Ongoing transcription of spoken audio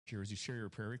here, as you share your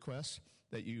prayer requests,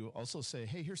 that you also say,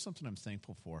 hey, here's something I'm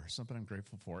thankful for, something I'm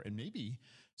grateful for, and maybe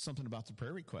something about the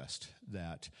prayer request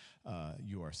that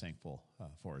you are thankful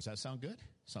for. Does that sound good?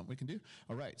 Something we can do?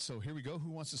 All right, so here we go. Who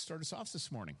wants to start us off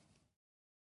this morning?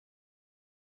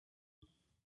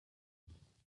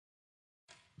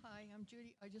 Hi, I'm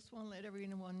Judy. I just want to let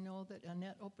everyone know that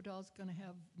Annette Opedal is going to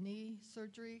have knee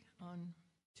surgery on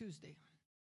Tuesday.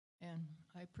 And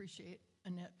I appreciate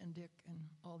Annette and Dick and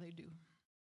all they do.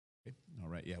 Okay. All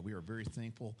right. Yeah, we are very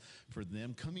thankful for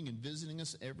them coming and visiting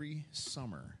us every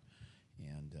summer.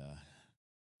 And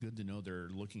good to know they're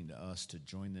looking to us to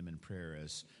join them in prayer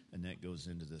as Annette goes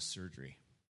into this surgery.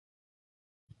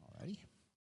 All righty.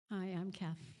 Hi, I'm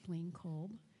Kathleen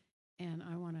Kolb, and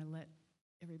I want to let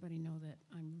everybody know that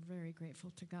I'm very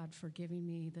grateful to God for giving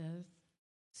me the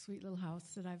sweet little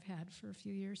house that I've had for a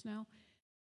few years now.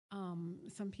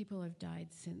 Some people have died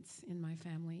since in my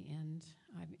family, and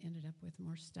I've ended up with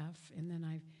more stuff. And then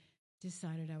I've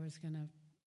decided I was going to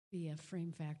be a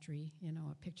frame factory,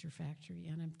 a picture factory,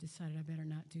 and I've decided I better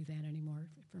not do that anymore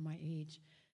for my age.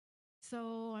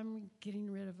 So I'm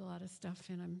getting rid of a lot of stuff,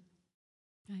 and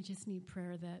I just need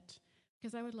prayer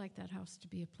because I would like that house to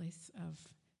be a place of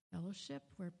fellowship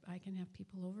where I can have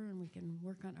people over and we can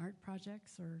work on art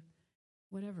projects or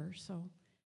whatever. So I'm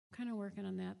kind of working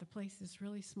on that. The place is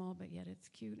really small, but yet it's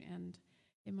cute, and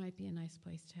it might be a nice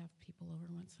place to have people over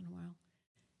once in a while.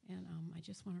 And I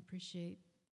just want to appreciate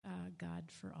God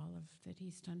for all of that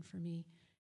He's done for me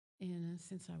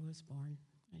since I was born.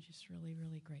 I'm just really,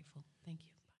 really grateful. Thank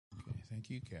you. Bye. Okay, thank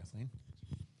you, Kathleen.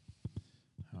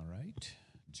 All right,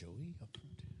 Joey up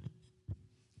front.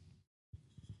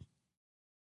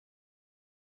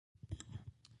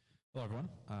 Hello, everyone.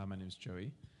 My name is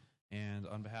Joey, and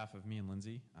on behalf of me and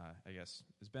Lindsay, I guess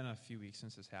it's been a few weeks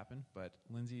since this happened, but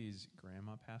Lindsay's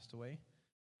grandma passed away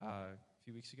a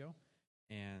few weeks ago,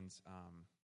 and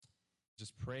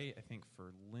just pray, I think,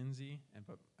 for Lindsay,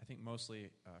 but I think mostly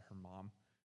her mom.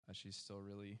 She's still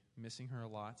really missing her a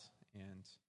lot, and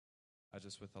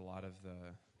just with a lot of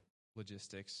the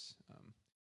logistics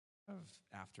of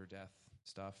after-death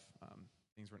stuff,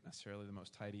 things weren't necessarily the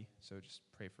most tidy, so just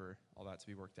pray for all that to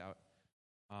be worked out.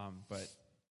 But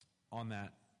on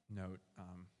that note,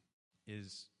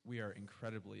 we are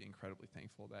incredibly, incredibly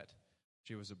thankful that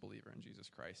she was a believer in Jesus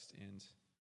Christ, and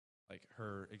like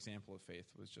her example of faith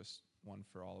was just one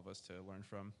for all of us to learn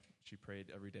from. She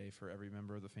prayed every day for every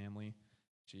member of the family.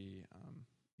 She,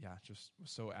 just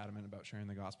was so adamant about sharing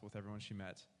the gospel with everyone she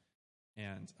met.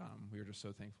 And we are just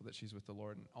so thankful that she's with the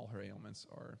Lord and all her ailments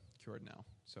are cured now.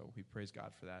 So we praise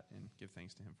God for that and give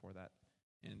thanks to Him for that.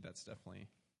 And that's definitely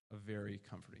a very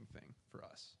comforting thing for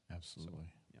us.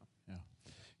 Absolutely. So,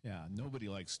 Yeah. Nobody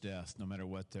likes death, no matter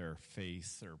what their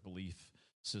faith or belief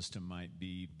system might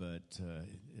be. But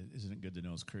isn't it good to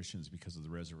know as Christians, because of the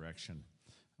resurrection,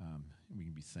 we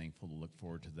can be thankful to look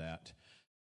forward to that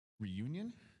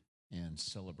reunion and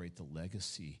celebrate the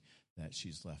legacy that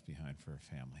she's left behind for her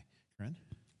family. Karen?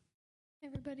 Hey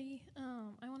everybody,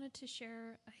 I wanted to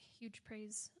share a huge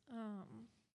praise.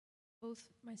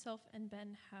 Both myself and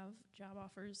Ben have job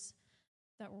offers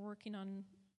that we're working on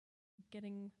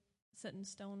getting set in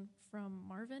stone from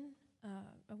Marvin,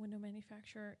 a window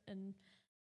manufacturer in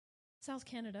South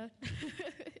Canada.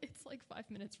 It's like 5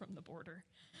 minutes from the border.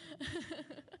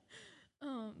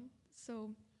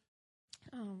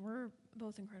 We're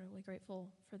both incredibly grateful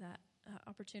for that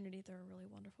opportunity. They're a really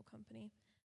wonderful company.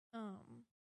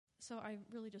 So I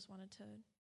really just wanted to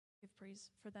give praise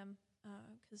for them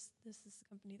because this is the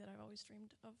company that I've always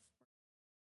dreamed of.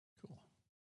 Cool.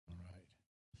 All right.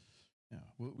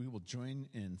 Yeah, we will join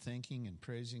in thanking and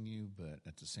praising you, but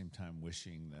at the same time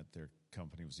wishing that their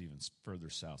company was even further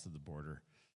south of the border,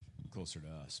 closer to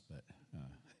us. But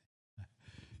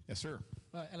yes, sir.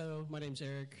 Hello, my name's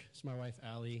Eric. It's my wife,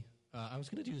 Allie. I was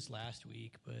going to do this last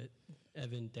week, but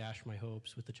Evan dashed my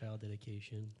hopes with the child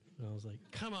dedication. And I was like,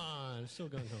 come on, still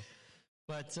going home.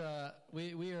 But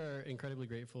we are incredibly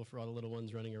grateful for all the little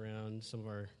ones running around. Some of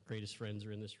our greatest friends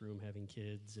are in this room having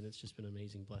kids, and it's just been an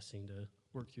amazing blessing to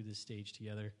work through this stage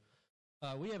together.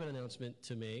 We have an announcement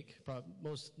to make. A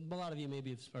lot of you maybe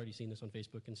have already seen this on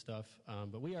Facebook and stuff,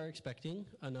 but we are expecting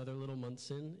another little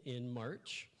Munson in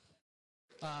March.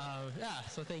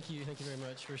 So thank you very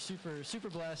much. We're super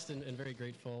blessed and very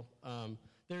grateful.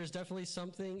 There's definitely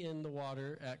something in the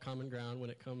water at Common Ground when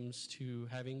it comes to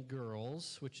having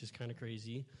girls, which is kind of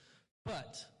crazy,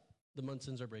 but the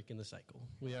Munsons are breaking the cycle.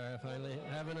 We are finally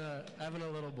having a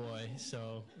little boy,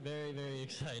 so very, very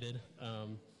excited.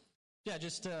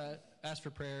 Just ask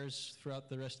for prayers throughout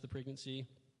the rest of the pregnancy.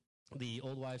 The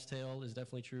old wives' tale is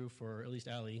definitely true for at least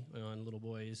Allie on little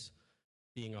boys.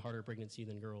 being a harder pregnancy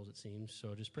than girls, it seems.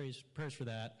 So just prayers for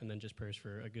that, and then just prayers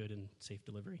for a good and safe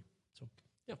delivery. So,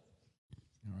 yeah.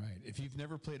 All right. If you've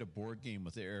never played a board game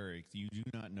with Eric, you do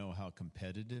not know how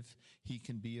competitive he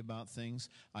can be about things.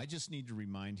 I just need to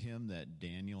remind him that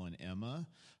Daniel and Emma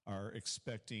are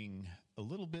expecting a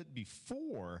little bit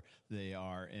before they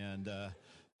are, and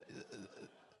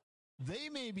they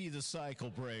may be the cycle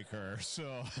breaker.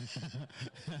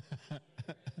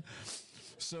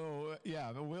 So,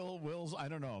 yeah, we'll I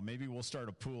don't know. Maybe we'll start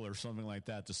a pool or something like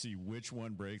that to see which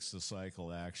one breaks the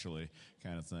cycle, actually,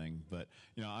 kind of thing. But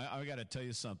I got to tell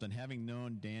you something. Having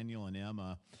known Daniel and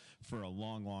Emma for a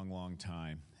long, long, long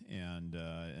time, and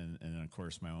of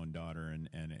course my own daughter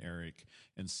and Eric,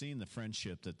 and seeing the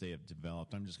friendship that they have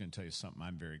developed, I'm just going to tell you something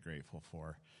I'm very grateful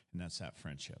for, and that's that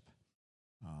friendship.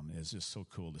 It's just so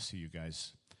cool to see you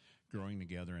guys growing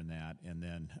together in that. And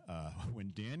then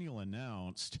when Daniel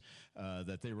announced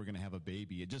that they were going to have a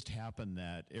baby, it just happened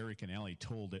that Eric and Allie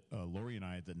told Lori and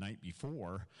I the night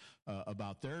before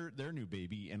about their new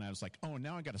baby. And I was like, oh,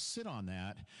 now I got to sit on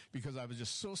that, because I was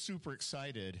just so super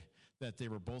excited that they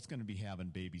were both going to be having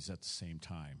babies at the same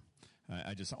time.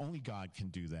 Only God can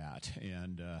do that.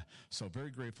 And so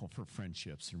very grateful for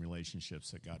friendships and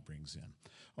relationships that God brings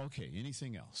in. Okay,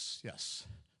 anything else? Yes,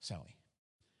 Sally.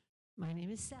 My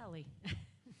name is Sally.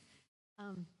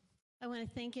 I want to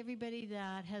thank everybody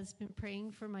that has been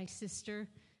praying for my sister.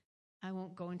 I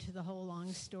won't go into the whole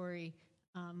long story.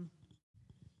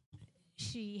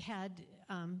 She had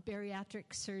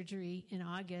bariatric surgery in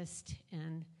August,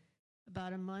 and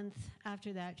about a month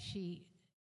after that, she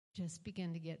just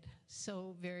began to get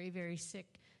so very, very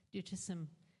sick due to some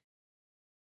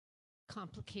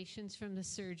complications from the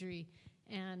surgery.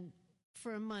 And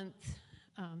for a month,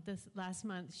 this last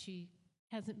month, she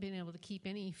hasn't been able to keep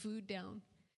any food down.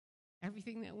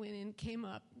 Everything that went in came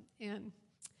up. And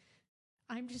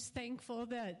I'm just thankful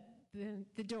that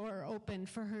the door opened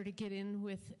for her to get in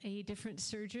with a different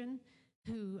surgeon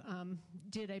who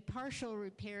did a partial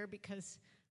repair because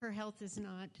her health is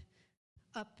not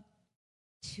up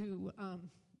to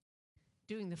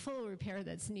doing the full repair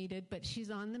that's needed, but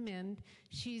she's on the mend.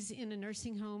 She's in a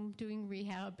nursing home doing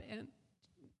rehab, and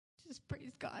just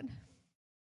praise God.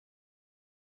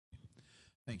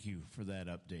 Thank you for that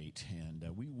update, and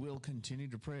we will continue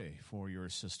to pray for your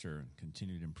sister and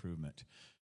continued improvement.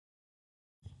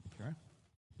 Kara?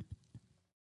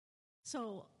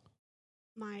 So,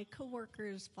 my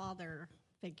coworker's father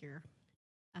figure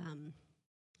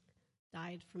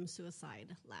died from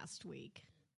suicide last week,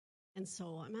 and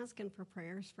so I'm asking for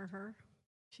prayers for her.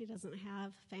 She doesn't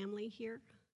have family here.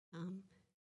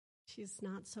 She's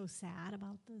not so sad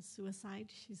about the suicide.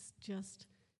 She's just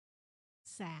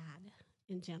sad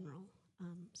in general.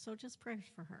 So just prayers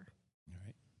for her. All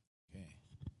right. Okay.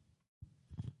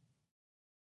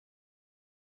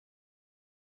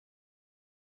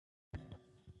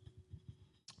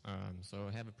 So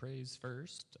I have a praise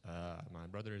first. My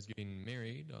brother is getting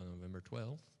married on November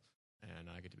 12th, and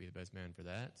I get to be the best man for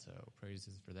that, so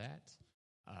praises for that.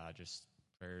 Just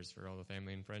prayers for all the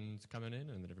family and friends coming in,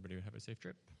 and that everybody will have a safe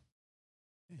trip.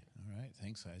 Okay. All right.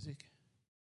 Thanks, Isaac.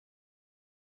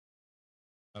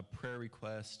 A prayer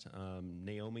request.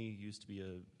 Naomi used to be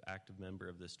an active member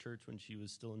of this church when she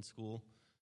was still in school.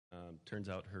 Turns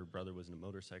out her brother was in a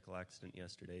motorcycle accident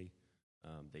yesterday.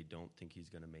 They don't think he's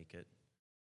going to make it,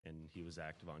 and he was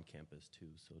active on campus too.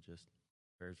 So just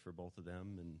prayers for both of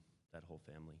them and that whole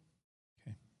family.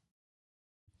 Okay.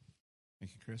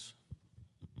 Thank you, Chris.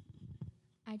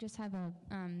 I just have a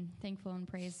thankful and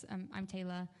praise. I'm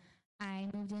Taylor. I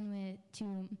moved in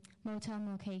to Motel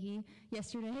Mulcahy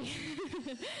yesterday.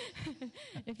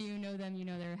 If you know them, you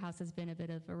know their house has been a bit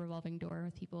of a revolving door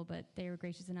with people, but they were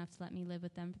gracious enough to let me live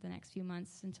with them for the next few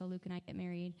months until Luke and I get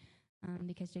married,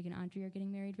 because Jake and Audrey are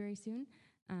getting married very soon,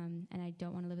 and I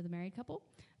don't want to live with a married couple,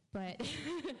 but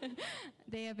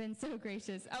they have been so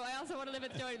gracious. Oh, I also want to live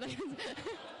with Joey.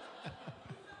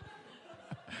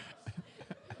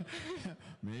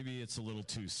 Maybe it's a little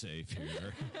too safe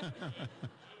here.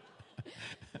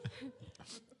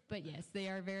 But yes,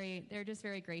 they're just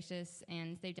very gracious,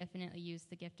 and they've definitely used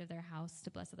the gift of their house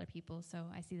to bless other people. So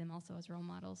I see them also as role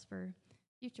models for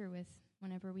future with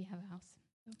whenever we have a house.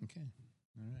 So. Okay.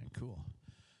 All right, cool.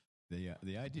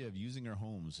 The idea of using our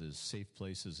homes as safe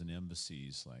places and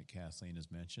embassies, like Kathleen has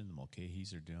mentioned, the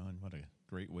Mulcahy's are doing, what a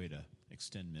great way to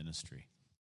extend ministry.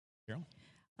 Carol?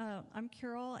 I'm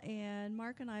Carol, and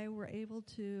Mark and I were able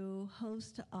to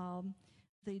host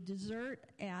the dessert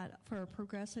for a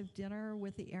progressive dinner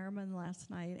with the airmen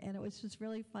last night, and it was just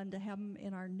really fun to have them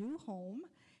in our new home,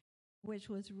 which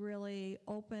was really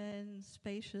open,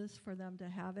 spacious for them to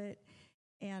have it.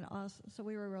 And also, so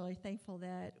we were really thankful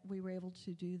that we were able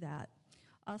to do that.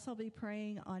 Also, be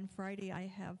praying on Friday. I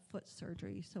have foot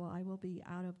surgery, so I will be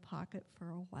out of pocket for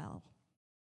a while.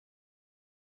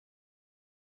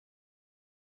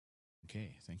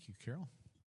 Okay, thank you, Carol.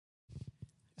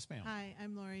 Yes, ma'am. Hi,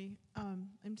 I'm Lori.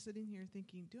 I'm sitting here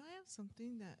thinking, do I have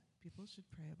something that people should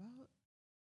pray about?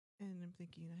 And I'm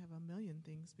thinking I have a million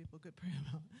things people could pray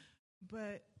about.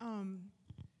 But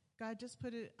God just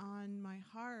put it on my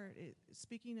heart.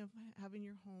 Speaking of having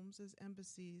your homes as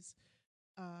embassies,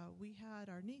 we had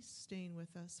our niece staying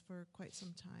with us for quite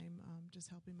some time, just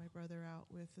helping my brother out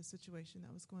with the situation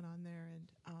that was going on there.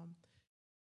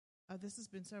 And this has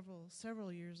been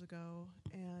several years ago.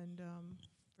 And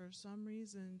for some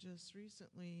reason, just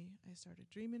recently, I started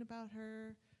dreaming about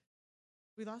her.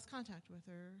 We lost contact with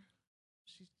her.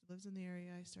 She lives in the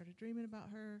area. I started dreaming about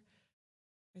her.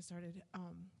 I started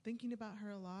thinking about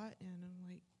her a lot, and I'm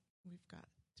like, we've got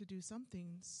to do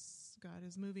something. God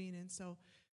is moving. And so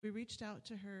we reached out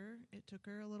to her. It took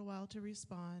her a little while to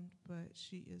respond, but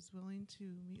she is willing to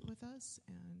meet with us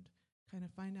and kind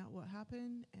of find out what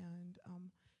happened. And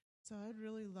so I'd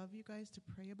really love you guys to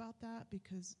pray about that,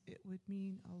 because it would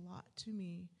mean a lot to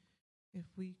me if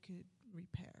we could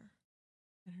repair.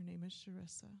 And her name is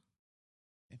Sharissa.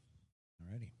 Okay.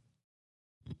 All righty.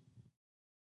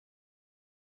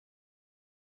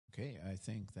 Okay, I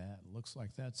think that looks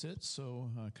like that's it. So,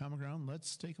 Common Ground,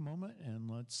 let's take a moment and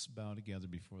let's bow together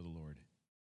before the Lord.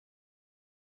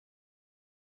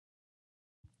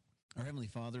 Our Heavenly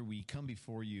Father, we come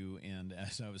before you, and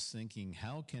as I was thinking,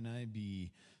 how can I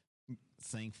be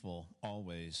thankful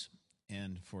always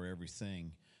and for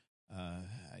everything?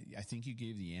 I think you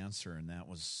gave the answer, and that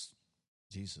was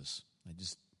Jesus. I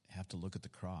just have to look at the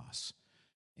cross.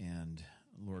 And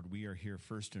Lord, we are here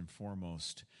first and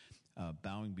foremost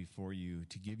bowing before you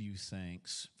to give you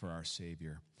thanks for our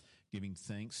Savior, giving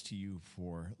thanks to you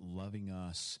for loving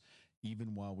us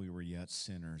even while we were yet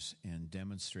sinners, and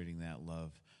demonstrating that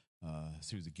love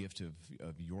through the gift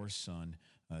of your Son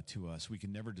to us. We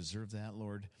can never deserve that,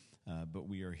 Lord, but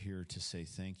we are here to say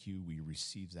thank you. We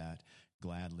receive that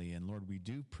gladly. And Lord, we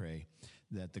do pray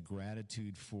that the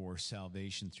gratitude for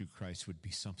salvation through Christ would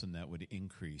be something that would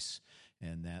increase,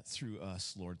 and that through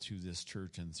us, Lord, through this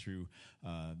church and through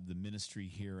the ministry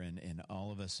here and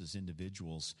all of us as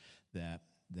individuals, that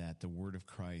the word of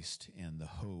Christ and the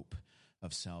hope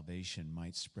of salvation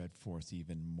might spread forth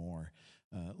even more.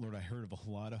 Lord, I heard of a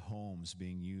lot of homes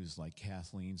being used, like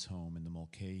Kathleen's home and the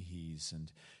Mulcahy's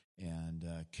and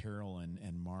Carol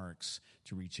and Mark's,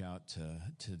 to reach out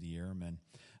to the airmen.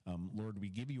 Lord, we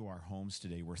give you our homes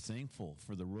today. We're thankful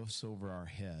for the roofs over our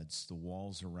heads, the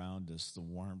walls around us, the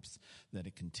warmth that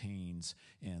it contains,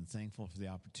 and thankful for the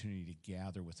opportunity to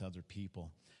gather with other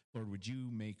people. Lord, would you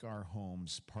make our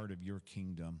homes part of your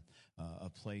kingdom, a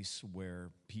place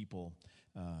where people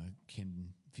can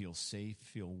feel safe,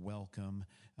 feel welcome,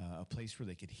 a place where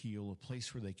they could heal, a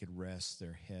place where they could rest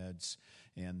their heads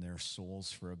and their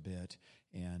souls for a bit,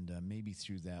 and maybe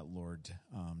through that, Lord,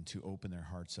 to open their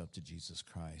hearts up to Jesus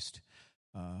Christ.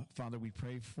 Father, we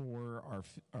pray for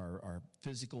our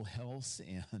physical health,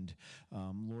 and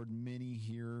Lord, many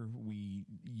here,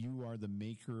 you are the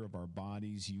maker of our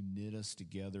bodies. You knit us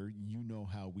together. You know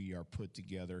how we are put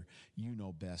together. You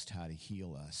know best how to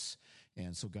heal us.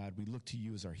 And so, God, we look to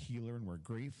you as our healer, and we're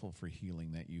grateful for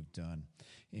healing that you've done.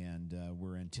 And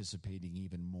we're anticipating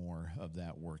even more of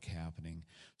that work happening.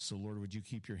 So, Lord, would you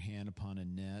keep your hand upon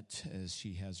Annette as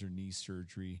she has her knee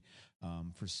surgery,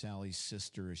 for Sally's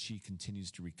sister as she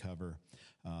continues to recover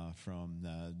from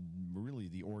really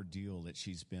the ordeal that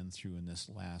she's been through in this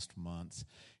last month.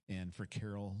 And for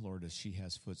Carol, Lord, as she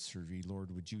has foot surgery,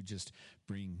 Lord, would you just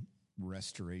bring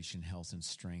restoration, health, and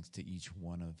strength to each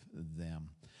one of them.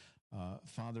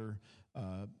 Father,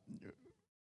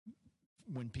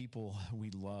 when people we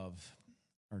love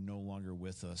are no longer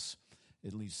with us,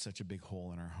 it leaves such a big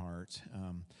hole in our heart.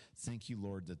 Thank you,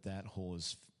 Lord, that hole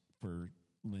is for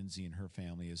Lindsay and her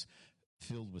family is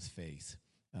filled with faith,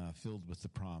 filled with the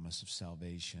promise of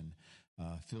salvation,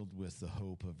 filled with the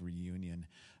hope of reunion.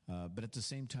 But at the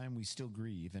same time, we still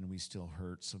grieve and we still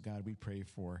hurt. So, God, we pray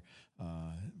for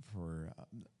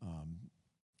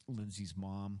Lindsay's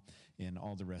mom and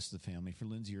all the rest of the family, for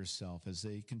Lindsay herself, as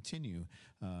they continue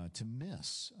to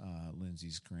miss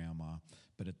Lindsay's grandma,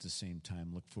 but at the same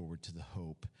time look forward to the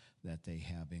hope that they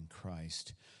have in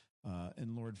Christ.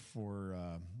 And Lord, for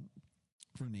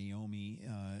Naomi,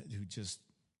 who just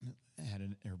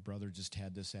her brother just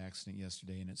had this accident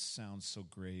yesterday, and it sounds so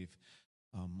grave.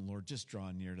 Lord, just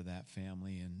draw near to that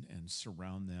family and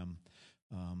surround them.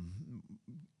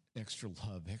 Extra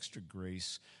love, extra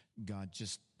grace. God,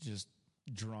 just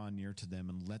draw near to them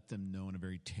and let them know in a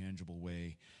very tangible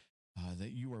way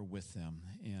that you are with them.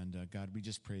 And God, we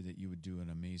just pray that you would do an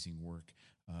amazing work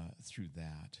through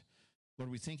that. Lord,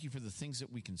 we thank you for the things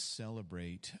that we can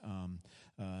celebrate,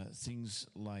 things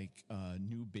like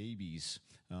new babies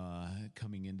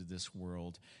coming into this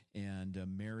world, and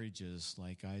marriages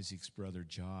like Isaac's brother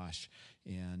Josh.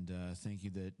 And thank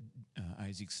you that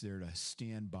Isaac's there to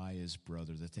stand by his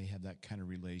brother, that they have that kind of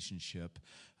relationship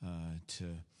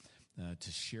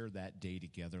to share that day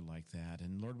together like that.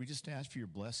 And Lord, we just ask for your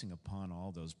blessing upon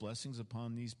all those, blessings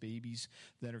upon these babies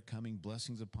that are coming,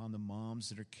 blessings upon the moms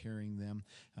that are carrying them,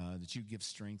 that you give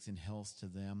strength and health to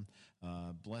them,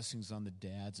 blessings on the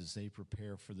dads as they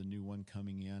prepare for the new one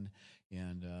coming in.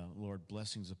 And Lord,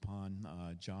 blessings upon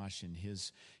Josh and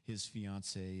his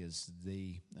fiance as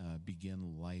they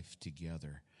begin life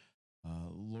together.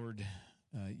 Lord,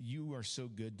 you are so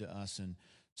good to us in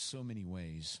so many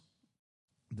ways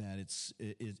that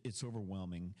it's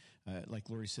overwhelming. Like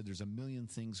Lori said, there's a million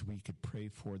things we could pray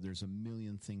for. There's a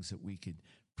million things that we could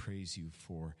praise you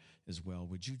for as well.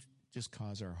 Would you just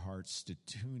cause our hearts to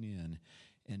tune in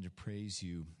and to praise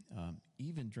you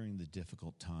even during the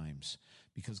difficult times?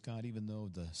 Because God, even though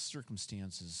the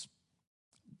circumstances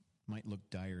might look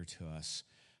dire to us,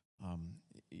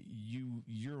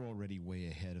 you're already way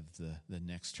ahead of the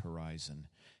next horizon.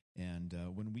 And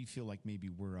when we feel like maybe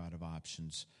we're out of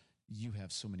options, you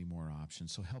have so many more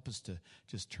options. So help us to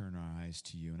just turn our eyes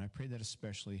to you. And I pray that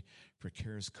especially for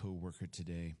Kara's co-worker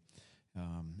today,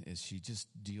 as she just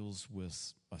deals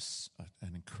with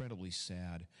an incredibly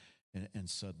sad and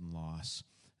sudden loss,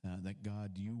 that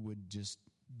God, you would just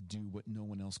do what no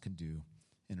one else can do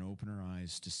and open her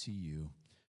eyes to see you,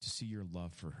 to see your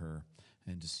love for her,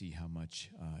 and to see how much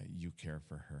you care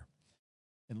for her.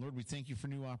 And Lord, we thank you for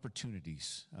new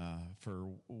opportunities, for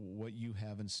what you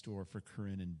have in store for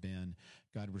Corinne and Ben.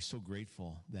 God, we're so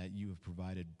grateful that you have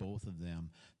provided both of them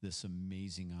this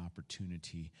amazing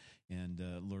opportunity. And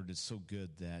Lord, it's so good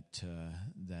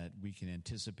that we can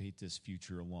anticipate this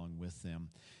future along with them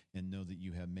and know that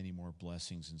you have many more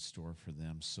blessings in store for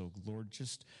them. So Lord,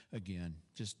 just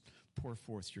pour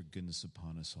forth your goodness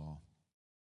upon us all.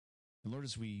 And Lord,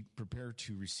 as we prepare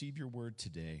to receive your word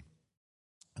today,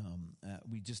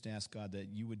 we just ask, God, that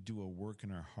you would do a work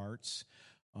in our hearts.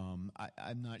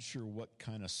 I'm not sure what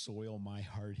kind of soil my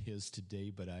heart is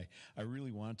today, but I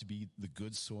really want it to be the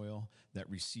good soil that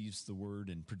receives the word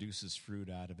and produces fruit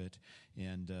out of it.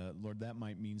 And Lord, that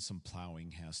might mean some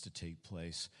plowing has to take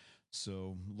place.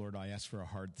 So, Lord, I ask for a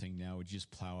hard thing now. Would you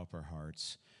just plow up our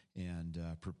hearts and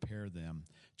prepare them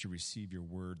to receive your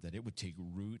word, that it would take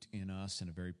root in us in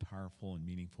a very powerful and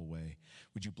meaningful way.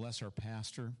 Would you bless our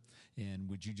pastor, and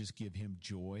would you just give him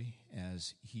joy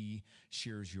as he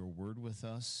shares your word with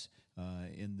us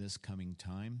in this coming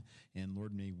time? And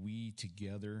Lord, may we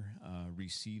together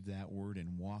receive that word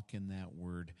and walk in that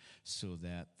word, so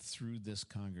that through this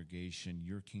congregation,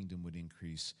 your kingdom would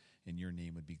increase and your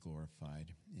name would be glorified.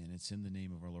 And it's in the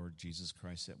name of our Lord Jesus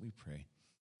Christ that we pray.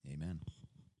 Amen.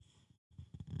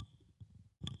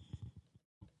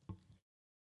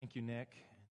 Thank you, Nick.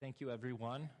 Thank you,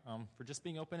 everyone, for just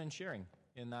being open and sharing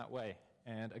in that way.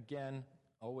 And again,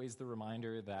 always the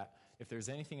reminder that if there's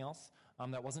anything else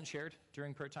that wasn't shared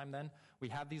during prayer time then, we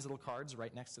have these little cards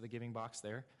right next to the giving box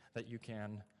there that you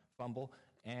can fumble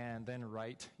and then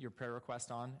write your prayer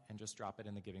request on and just drop it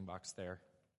in the giving box there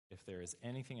if there is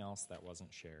anything else that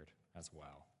wasn't shared as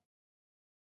well.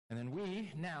 And then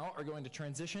we now are going to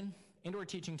transition into our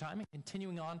teaching time and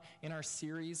continuing on in our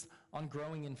series on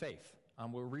growing in faith.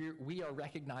 Where we are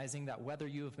recognizing that whether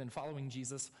you have been following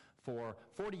Jesus for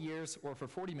 40 years or for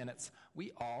 40 minutes,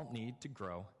 we all need to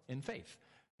grow in faith.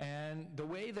 And the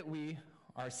way that we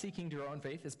are seeking to grow in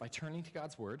faith is by turning to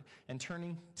God's Word and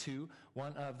turning to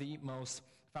one of the most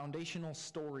foundational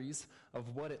stories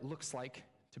of what it looks like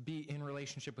to be in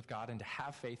relationship with God and to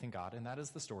have faith in God, and that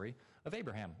is the story of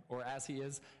Abraham, or as he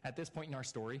is at this point in our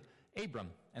story,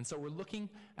 Abram. And so we're looking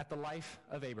at the life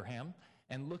of Abraham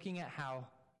and looking at how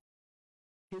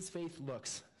his faith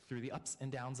looks through the ups and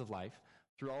downs of life,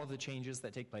 through all of the changes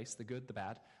that take place, the good, the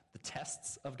bad, the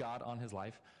tests of God on his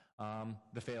life,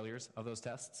 the failures of those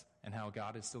tests, and how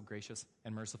God is still gracious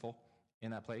and merciful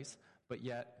in that place. But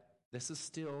yet, this is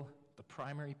still the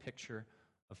primary picture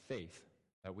of faith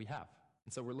that we have.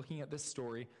 And so we're looking at this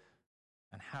story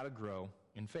and how to grow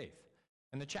in faith.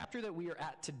 And the chapter that we are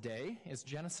at today is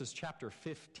Genesis chapter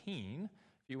 15,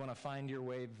 if you want to find your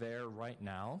way there right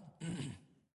now.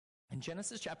 And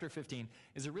Genesis chapter 15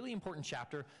 is a really important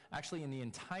chapter, actually in the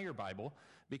entire Bible,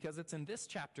 because it's in this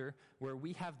chapter where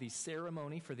we have the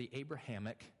ceremony for the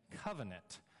Abrahamic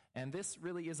covenant. And this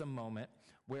really is a moment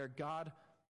where God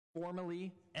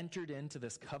formally entered into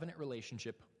this covenant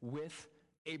relationship with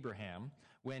Abraham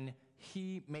when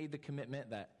he made the commitment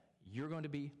that you're going to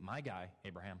be my guy,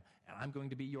 Abraham, and I'm going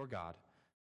to be your God.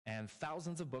 And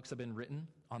thousands of books have been written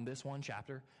on this one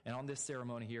chapter and on this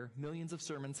ceremony here. Millions of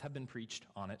sermons have been preached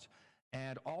on it.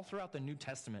 And all throughout the New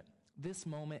Testament, this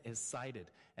moment is cited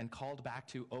and called back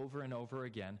to over and over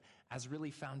again as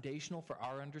really foundational for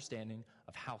our understanding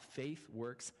of how faith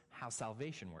works, how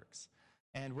salvation works.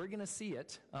 And we're going to see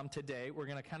it today. We're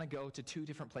going to kind of go to two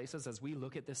different places as we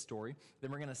look at this story.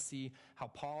 Then we're going to see how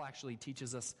Paul actually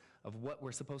teaches us of what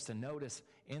we're supposed to notice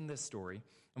in this story.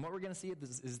 And what we're going to see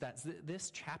is that this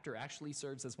chapter actually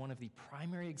serves as one of the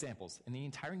primary examples in the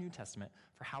entire New Testament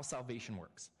for how salvation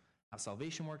works. How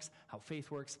salvation works, how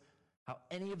faith works, how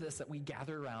any of this that we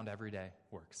gather around every day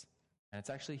works. And it's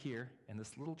actually here in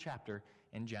this little chapter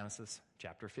in Genesis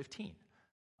chapter 15.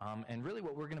 And really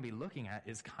what we're going to be looking at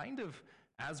is kind of,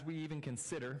 as we even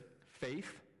consider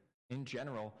faith in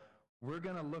general, we're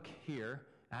going to look here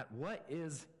at what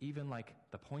is even like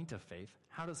the point of faith.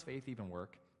 How does faith even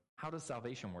work? How does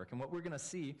salvation work? And what we're going to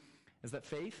see is that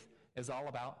faith is all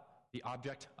about the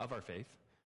object of our faith.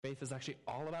 Faith is actually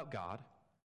all about God.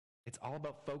 It's all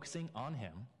about focusing on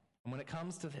Him. And when it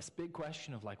comes to this big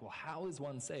question of like, well, how is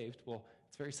one saved? Well,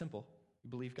 it's very simple. You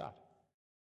believe God.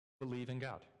 Believe in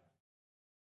God.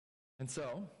 And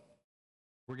so,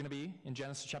 we're going to be in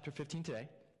Genesis chapter 15 today,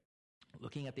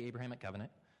 looking at the Abrahamic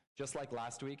covenant. Just like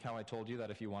last week, how I told you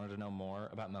that if you wanted to know more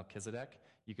about Melchizedek,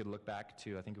 you could look back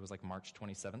to, I think it was like March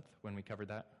 27th when we covered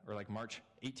that, or like March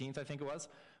 18th, I think it was.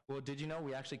 Well, did you know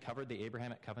we actually covered the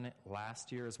Abrahamic covenant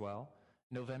last year as well,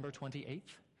 November 28th?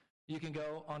 You can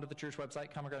go onto the church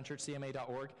website,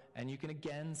 commongroundchurchcma.org, and you can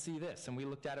again see this. And we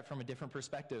looked at it from a different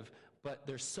perspective, but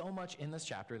there's so much in this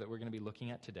chapter that we're going to be looking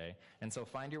at today. And so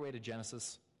find your way to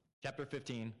Genesis chapter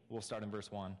 15. We'll start in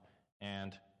verse 1,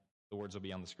 and the words will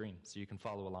be on the screen, so you can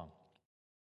follow along.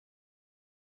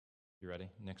 You ready?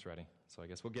 Nick's ready. So I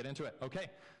guess we'll get into it. Okay.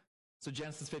 So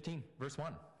Genesis 15, verse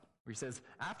 1, where he says,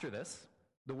 after this,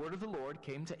 the word of the Lord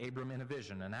came to Abram in a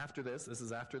vision. And after this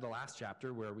is after the last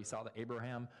chapter where we saw that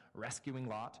Abraham rescuing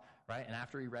Lot, right? And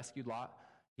after he rescued Lot,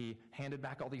 he handed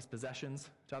back all these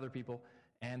possessions to other people,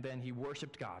 and then he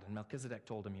worshiped God. And Melchizedek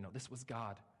told him, this was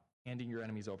God handing your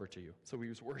enemies over to you. So he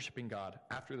was worshiping God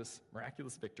after this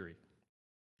miraculous victory.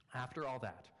 After all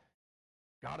that,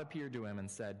 God appeared to him and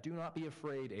said, do not be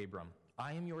afraid, Abram.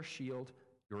 I am your shield,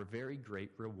 your very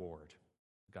great reward.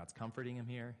 God's comforting him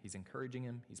here. He's encouraging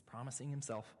him. He's promising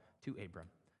himself to Abram.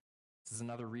 This is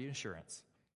another reassurance.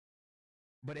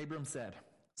 But Abram said,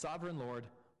 Sovereign Lord,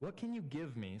 what can you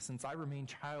give me since I remain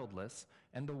childless,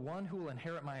 and the one who will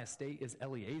inherit my estate is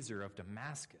Eliezer of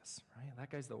Damascus? Right?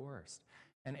 That guy's the worst.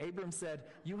 And Abram said,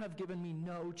 you have given me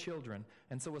no children,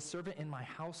 and so a servant in my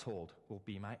household will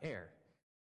be my heir.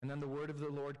 And then the word of the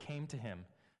Lord came to him.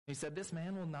 He said, this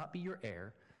man will not be your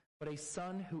heir, but a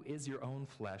son who is your own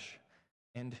flesh,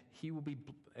 and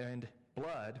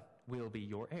blood will be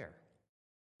your heir.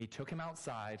 He took him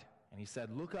outside, and he said,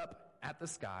 look up at the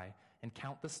sky and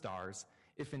count the stars,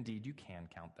 if indeed you can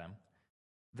count them.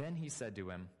 Then he said to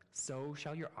him, so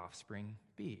shall your offspring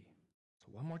be.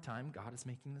 So one more time, God is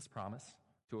making this promise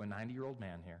to a 90-year-old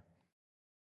man here.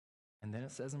 And then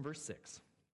it says in verse 6,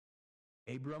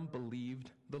 Abram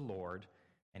believed the Lord,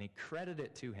 and he credited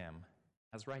it to him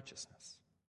as righteousness.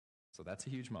 So that's a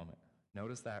huge moment.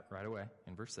 Notice that right away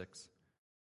in verse 6.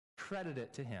 Credit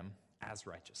it to him as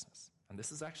righteousness. And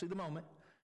this is actually the moment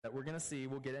that we're going to see.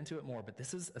 We'll get into it more, but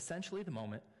this is essentially the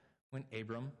moment when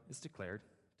Abram is declared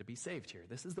to be saved here.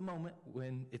 This is the moment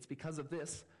when it's because of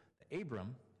this that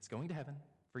Abram is going to heaven.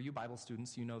 For you Bible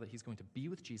students, you know that he's going to be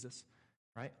with Jesus,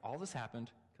 right? All this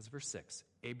happened because of verse 6.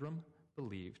 Abram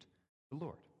believed the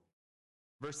Lord.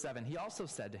 Verse 7, he also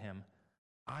said to him,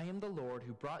 I am the Lord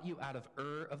who brought you out of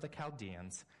Ur of the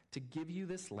Chaldeans to give you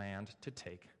this land to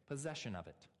take possession of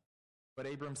it.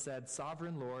 But Abram said,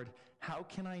 Sovereign Lord, how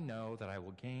can I know that I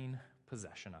will gain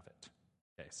possession of it?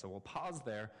 Okay, so we'll pause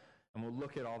there and we'll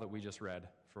look at all that we just read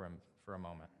for a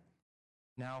moment.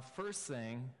 Now, first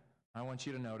thing I want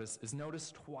you to notice is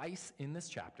notice twice in this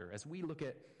chapter, as we look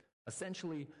at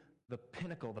essentially the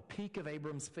pinnacle, the peak of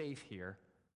Abram's faith here,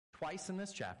 twice in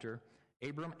this chapter,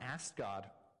 Abram asked God,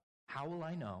 how will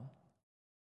I know?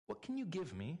 What can you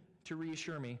give me to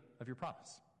reassure me of your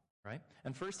promise? Right?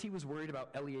 And first he was worried about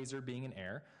Eliezer being an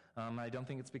heir. I don't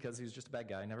think it's because he was just a bad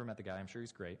guy. I never met the guy. I'm sure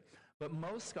he's great. But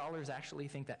most scholars actually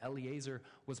think that Eliezer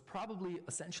was probably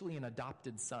essentially an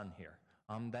adopted son here.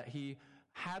 That he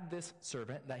had this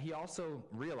servant, that he also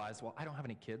realized, well, I don't have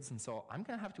any kids, and so I'm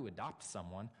going to have to adopt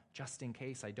someone just in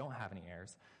case I don't have any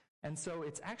heirs. And so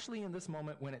it's actually in this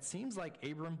moment when it seems like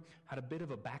Abram had a bit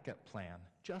of a backup plan,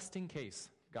 just in case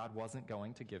God wasn't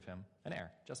going to give him an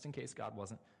heir, just in case God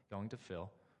wasn't going to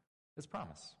fill his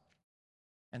promise.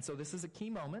 And so this is a key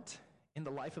moment in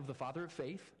the life of the father of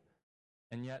faith,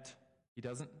 and yet he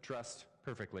doesn't trust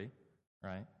perfectly,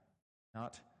 right?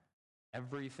 Not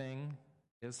everything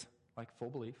is like full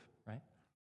belief, right?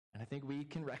 And I think we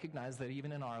can recognize that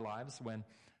even in our lives, when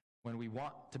we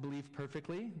want to believe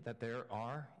perfectly, that there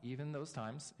are even those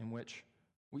times in which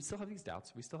we still have these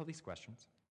doubts, we still have these questions,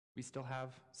 we still have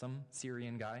some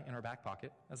Syrian guy in our back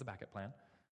pocket as a backup plan.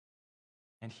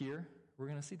 And here, we're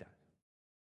going to see that.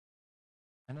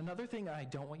 And another thing I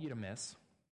don't want you to miss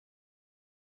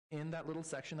in that little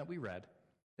section that we read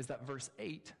is that verse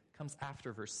 8 comes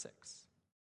after verse 6.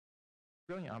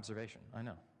 Brilliant observation, I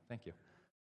know. Thank you.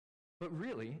 But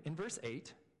really, in verse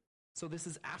 8, so this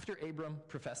is after Abram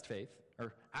professed faith,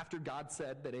 or after God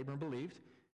said that Abram believed.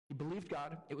 He believed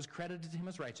God. It was credited to him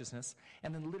as righteousness.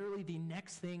 And then literally the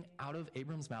next thing out of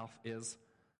Abram's mouth is,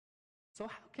 so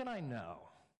how can I know?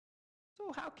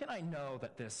 So how can I know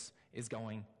that this is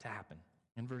going to happen?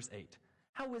 In verse 8,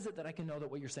 how is it that I can know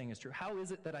that what you're saying is true? How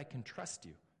is it that I can trust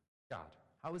you, God?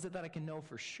 How is it that I can know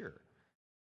for sure?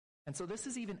 And so this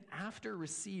is even after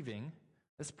receiving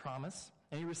this promise,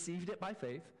 and he received it by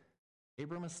faith.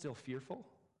 Abram is still fearful,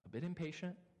 a bit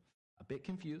impatient, a bit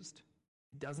confused.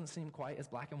 It doesn't seem quite as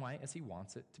black and white as he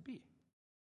wants it to be.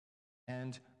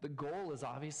 And the goal is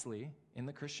obviously, in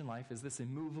the Christian life, is this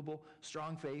immovable,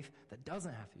 strong faith that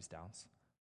doesn't have these doubts.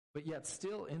 But yet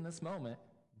still in this moment,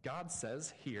 God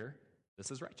says here, this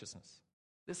is righteousness.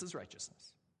 This is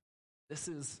righteousness. This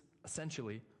is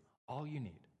essentially all you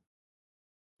need.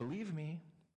 Believe me.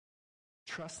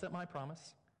 Trust that my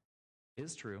promise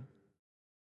is true.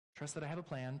 Trust that I have a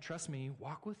plan. Trust me.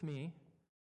 Walk with me.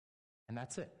 And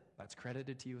that's it. That's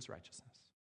credited to you as righteousness.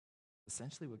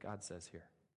 Essentially what God says here.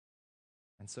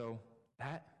 And so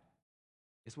that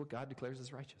is what God declares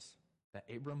as righteous. That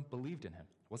Abram believed in him.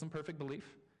 It wasn't perfect belief.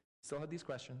 Still had these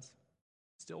questions.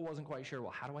 Still wasn't quite sure, well,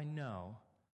 how do I know?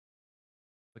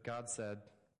 But God said,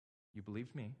 you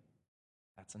believed me.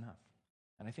 That's enough.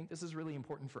 And I think this is really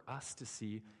important for us to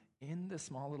see in this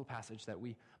small little passage that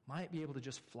we might be able to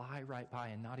just fly right by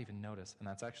and not even notice. And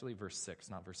that's actually verse 6,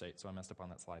 not verse 8, so I messed up on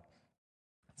that slide.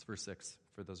 That's verse 6,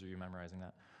 for those of you memorizing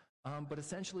that. But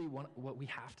essentially what we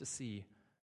have to see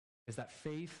is that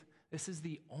faith, this is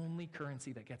the only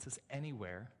currency that gets us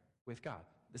anywhere with God.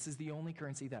 This is the only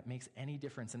currency that makes any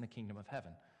difference in the kingdom of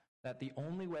heaven. That the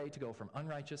only way to go from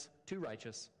unrighteous to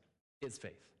righteous is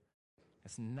faith.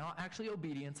 It's not actually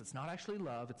obedience. It's not actually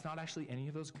love. It's not actually any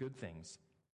of those good things.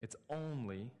 It's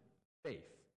only faith.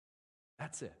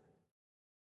 That's it.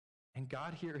 And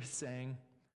God here is saying,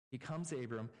 he comes to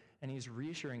Abram and he's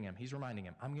reassuring him. He's reminding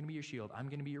him, I'm going to be your shield. I'm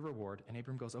going to be your reward. And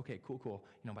Abram goes, okay, cool.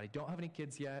 But I don't have any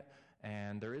kids yet.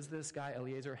 And there is this guy,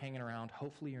 Eliezer, hanging around.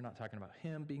 Hopefully you're not talking about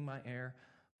him being my heir.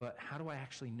 But how do I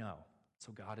actually know?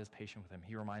 So God is patient with him.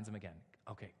 He reminds him again,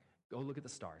 okay, go look at the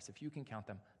stars. If you can count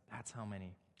them, that's how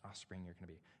many offspring you're going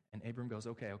to be. And Abram goes,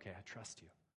 okay, I trust you.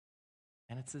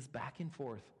 And it's this back and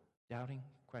forth, doubting,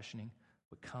 questioning,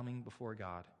 but coming before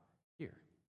God here.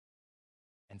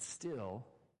 And still,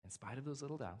 in spite of those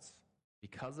little doubts,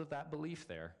 because of that belief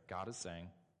there, God is saying,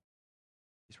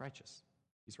 he's righteous.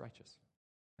 He's righteous.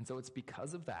 And so it's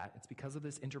because of that, it's because of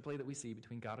this interplay that we see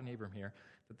between God and Abram here,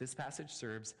 that this passage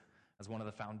serves as one of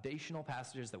the foundational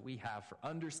passages that we have for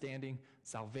understanding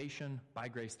salvation by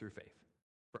grace through faith.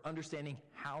 For understanding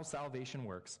how salvation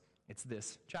works, it's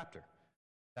this chapter.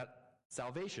 That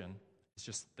salvation is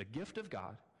just the gift of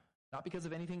God, not because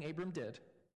of anything Abram did,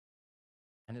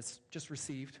 and it's just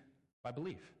received by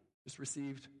belief, just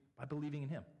received by believing in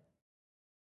him.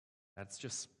 That's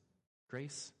just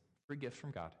grace, free gift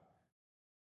from God.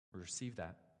 We receive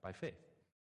that by faith.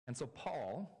 And so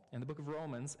Paul, in the book of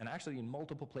Romans, and actually in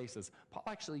multiple places, Paul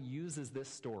actually uses this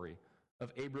story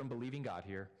of Abram believing God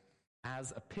here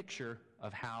as a picture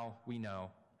of how we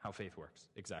know how faith works,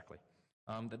 exactly.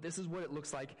 That this is what it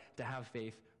looks like to have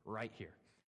faith right here.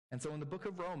 And so in the book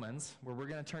of Romans, where we're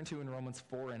going to turn to in Romans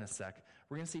 4 in a sec,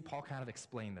 we're going to see Paul kind of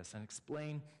explain this and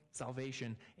explain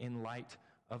salvation in light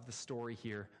of the story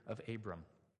here of Abram.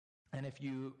 And if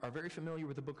you are very familiar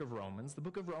with the book of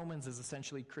Romans is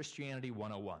essentially Christianity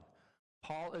 101.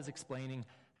 Paul is explaining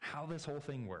how this whole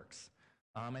thing works.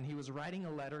 And he was writing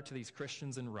a letter to these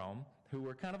Christians in Rome who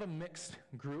were kind of a mixed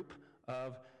group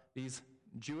of these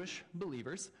Jewish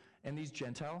believers and these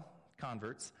Gentile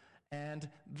converts. And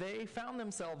they found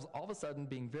themselves all of a sudden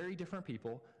being very different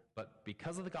people, but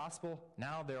because of the gospel,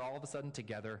 now they're all of a sudden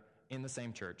together in the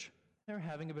same church. They're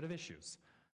having a bit of issues.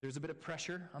 there's a bit of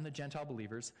pressure on the Gentile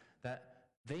believers that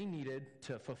they needed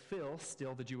to fulfill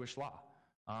still the Jewish law.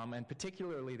 And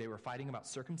particularly, they were fighting about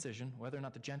circumcision, whether or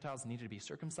not the Gentiles needed to be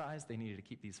circumcised. They needed to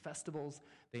keep these festivals.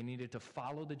 They needed to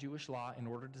follow the Jewish law in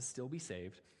order to still be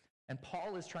saved. And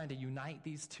Paul is trying to unite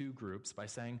these two groups by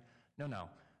saying, no,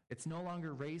 it's no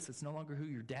longer race. It's no longer who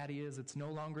your daddy is. It's no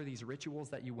longer these rituals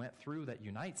that you went through that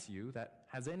unites you, that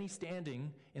has any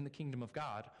standing in the kingdom of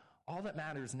God. All that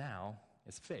matters now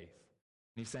is faith.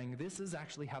 And he's saying this is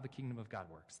actually how the kingdom of God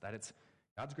works, that it's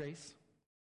God's grace,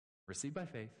 received by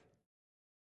faith,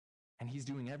 and he's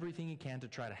doing everything he can to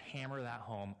try to hammer that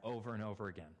home over and over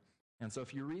again. And so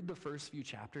if you read the first few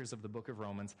chapters of the book of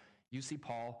Romans, you see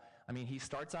Paul, he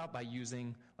starts out by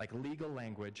using legal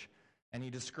language, and he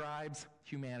describes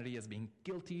humanity as being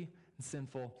guilty and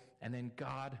sinful, and then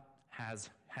God has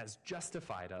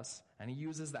justified us, and he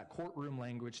uses that courtroom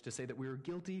language to say that we were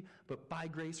guilty, but by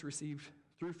grace received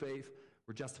through faith,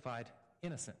 we're justified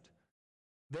innocent.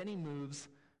 Then he moves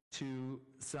to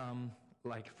some,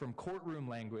 from courtroom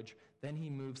language, then he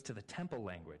moves to the temple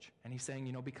language. And he's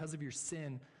saying, because of your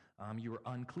sin, you were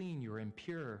unclean, you were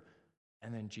impure.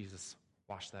 And then Jesus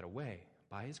washed that away.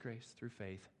 By his grace, through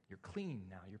faith, you're clean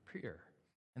now, you're pure.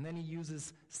 And then he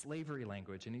uses slavery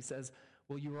language, and he says,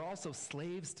 well, you were also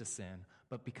slaves to sin,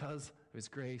 but because of his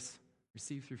grace,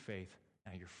 received through faith,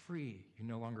 now you're free, you're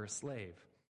no longer a slave.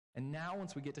 And now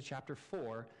once we get to chapter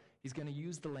 4, he's going to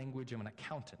use the language of an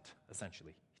accountant,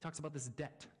 essentially. He talks about this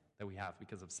debt that we have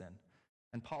because of sin.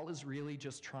 And Paul is really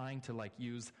just trying to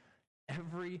use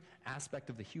every aspect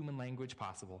of the human language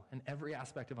possible and every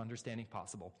aspect of understanding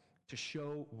possible to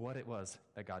show what it was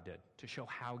that God did, to show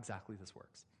how exactly this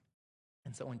works.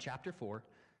 And so in chapter 4,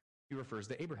 he refers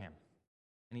to Abraham.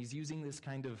 And he's using this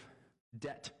kind of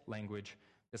debt language,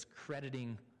 this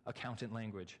crediting accountant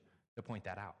language, to point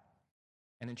that out.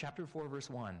 And in chapter 4, verse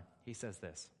 1, he says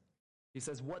this. He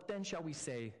says, what then shall we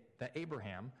say that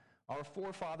Abraham, our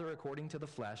forefather according to the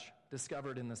flesh,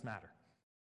 discovered in this matter?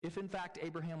 If in fact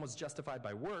Abraham was justified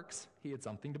by works, he had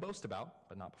something to boast about,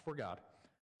 but not before God.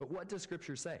 But what does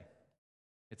Scripture say?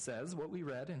 It says, what we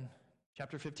read in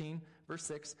chapter 15, verse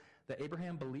 6, that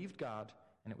Abraham believed God,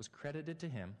 and it was credited to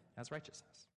him as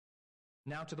righteousness.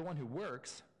 Now to the one who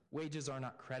works, wages are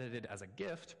not credited as a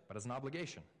gift, but as an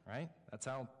obligation, right? That's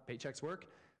how paychecks work.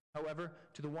 However,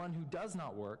 to the one who does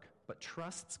not work, but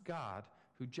trusts God,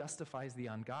 who justifies the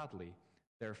ungodly,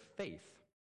 their faith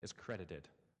is credited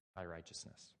by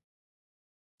righteousness.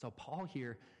 So Paul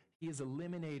here, he is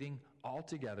eliminating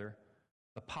altogether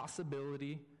the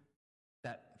possibility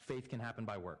that faith can happen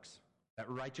by works, that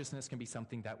righteousness can be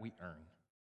something that we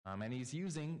earn. And he's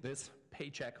using this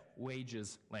paycheck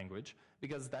wages language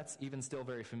because that's even still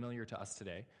very familiar to us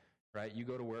today, right? You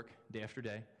go to work day after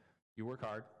day, you work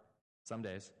hard some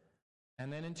days,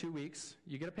 and then in 2 weeks,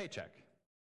 you get a paycheck.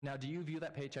 Now, do you view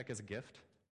that paycheck as a gift?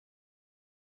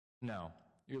 No.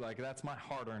 You're like, that's my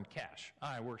hard-earned cash.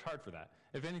 I worked hard for that.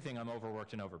 If anything, I'm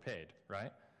overworked and overpaid,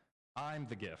 right? I'm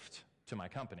the gift to my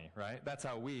company, right? That's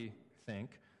how we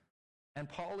think. And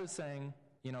Paul is saying,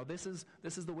 this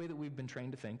is the way that we've been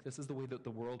trained to think. This is the way that the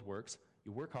world works.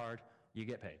 You work hard, you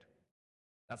get paid.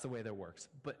 That's the way that it works.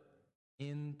 But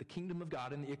in the kingdom of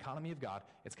God, in the economy of God,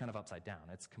 it's kind of upside down.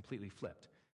 It's completely flipped.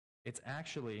 It's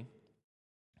actually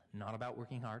not about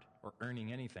working hard or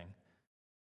earning anything,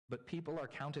 but people are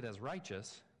counted as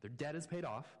righteous. Their debt is paid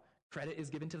off. Credit is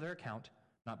given to their account,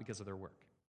 not because of their work.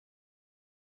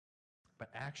 But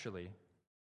actually,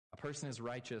 a person is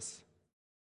righteous,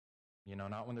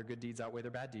 not when their good deeds outweigh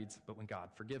their bad deeds, but when God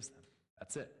forgives them.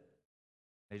 That's it.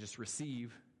 They just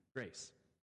receive grace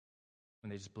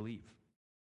when they just believe.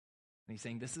 And he's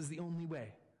saying this is the only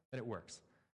way that it works.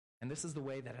 And this is the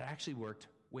way that it actually worked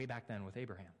way back then with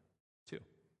Abraham, too.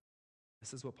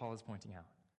 This is what Paul is pointing out.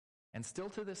 And still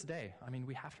to this day,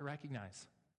 we have to recognize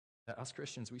that us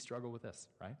Christians, we struggle with this,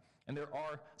 right? And there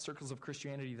are circles of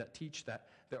Christianity that teach that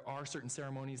there are certain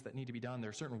ceremonies that need to be done. There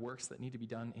are certain works that need to be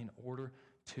done in order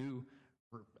to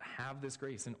have this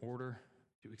grace, in order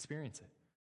to experience it.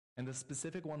 And the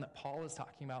specific one that Paul is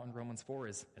talking about in Romans 4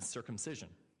 is circumcision.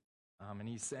 And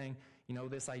he's saying,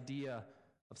 this idea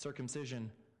of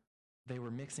circumcision, they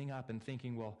were mixing up and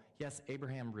thinking, well, yes,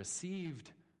 Abraham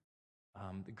received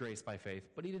the grace by faith,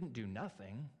 but he didn't do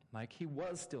nothing. He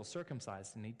was still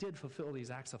circumcised, and he did fulfill these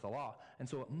acts of the law, and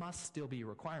so it must still be a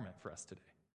requirement for us today.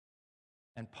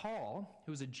 And Paul,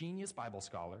 who is a genius Bible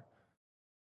scholar,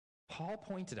 Paul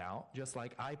pointed out, just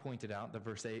like I pointed out that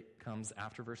verse 8 comes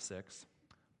after verse 6,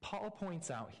 Paul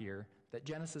points out here that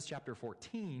Genesis chapter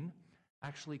 14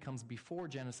 actually comes before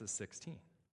Genesis 16.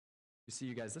 You see,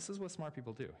 you guys, this is what smart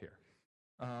people do here.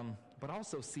 but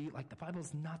also see, like, the Bible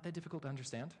is not that difficult to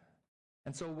understand.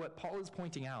 And so what Paul is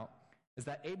pointing out is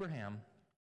that Abraham,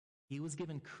 he was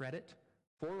given credit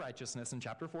for righteousness in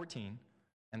chapter 14,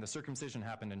 and the circumcision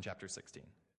happened in chapter 16.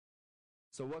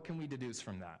 So what can we deduce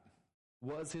from that?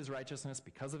 Was his righteousness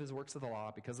because of his works of the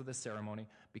law, because of this ceremony,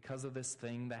 because of this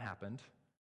thing that happened,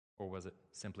 or was it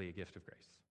simply a gift of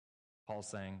grace? Paul's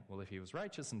saying, well, if he was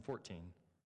righteous in 14,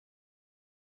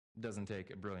 it doesn't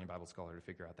take a brilliant Bible scholar to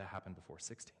figure out that happened before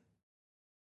 16.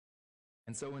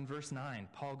 And so in verse 9,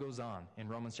 Paul goes on in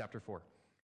Romans chapter 4.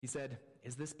 He said,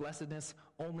 is this blessedness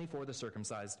only for the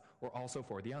circumcised or also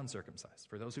for the uncircumcised,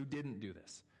 for those who didn't do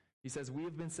this? He says, we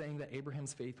have been saying that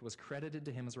Abraham's faith was credited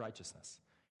to him as righteousness.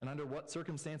 And under what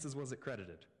circumstances was it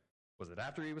credited? Was it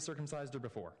after he was circumcised or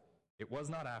before? It was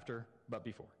not after, but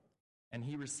before. And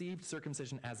he received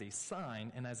circumcision as a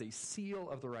sign and as a seal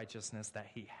of the righteousness that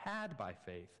he had by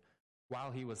faith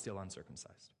while he was still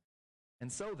uncircumcised.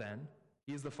 And so then,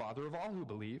 he is the father of all who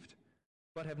believed,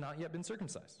 but have not yet been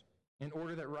circumcised, in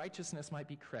order that righteousness might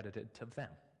be credited to them.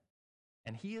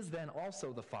 And he is then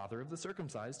also the father of the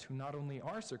circumcised, who not only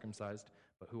are circumcised,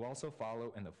 but who also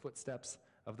follow in the footsteps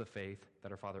of the faith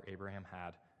that our father Abraham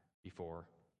had before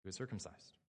he was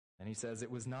circumcised. And he says,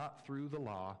 it was not through the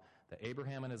law that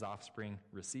Abraham and his offspring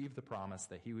received the promise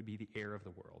that he would be the heir of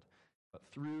the world, but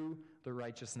through the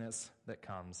righteousness that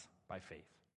comes by faith.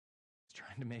 He's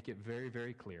trying to make it very,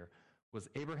 very clear. Was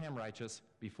Abraham righteous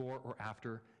before or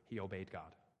after he obeyed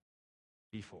God?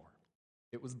 Before.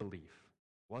 It was belief.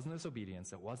 It wasn't this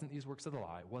obedience. It wasn't these works of the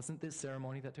law. It wasn't this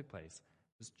ceremony that took place.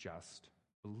 It was just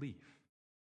belief.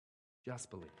 Just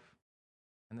belief.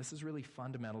 And this is really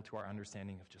fundamental to our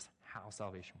understanding of just how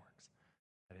salvation works.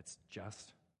 That it's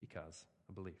just because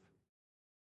of belief.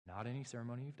 Not any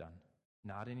ceremony you've done.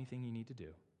 Not anything you need to do.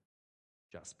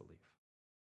 Just belief.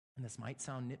 And this might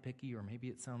sound nitpicky, or maybe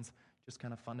it sounds just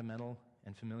kind of fundamental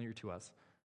and familiar to us,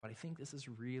 but I think this is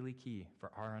really key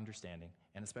for our understanding,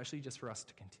 and especially just for us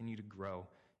to continue to grow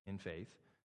in faith,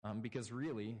 because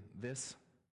really this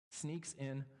sneaks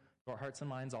in to our hearts and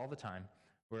minds all the time,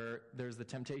 where there's the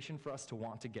temptation for us to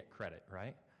want to get credit,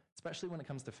 right? Especially when it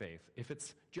comes to faith. If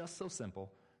it's just so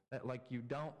simple that, like, you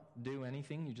don't do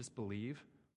anything, you just believe,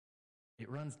 it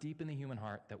runs deep in the human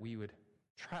heart that we would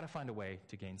try to find a way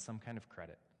to gain some kind of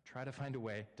credit. Try to find a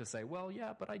way to say, well,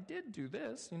 yeah, but I did do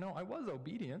this. I was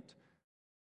obedient.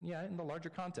 Yeah, in the larger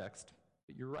context,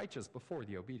 but you're righteous before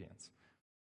the obedience.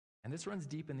 And this runs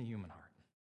deep in the human heart.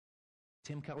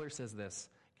 Tim Keller says this,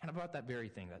 kind of about that very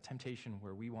thing, that temptation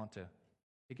where we want to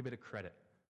take a bit of credit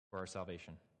for our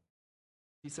salvation.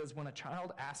 He says, when a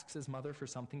child asks his mother for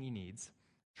something he needs,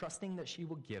 trusting that she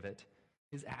will give it,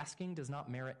 his asking does not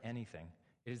merit anything.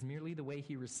 It is merely the way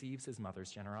he receives his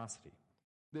mother's generosity.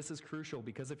 This is crucial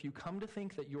because if you come to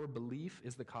think that your belief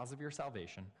is the cause of your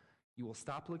salvation, you will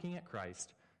stop looking at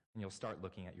Christ and you'll start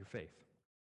looking at your faith.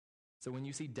 So when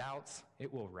you see doubts,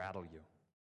 it will rattle you.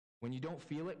 When you don't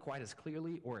feel it quite as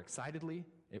clearly or excitedly,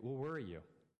 it will worry you.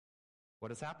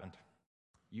 What has happened?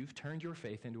 You've turned your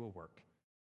faith into a work.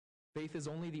 Faith is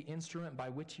only the instrument by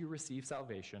which you receive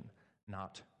salvation,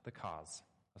 not the cause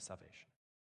of salvation.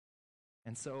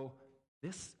 And so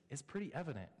this is pretty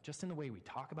evident just in the way we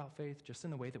talk about faith, just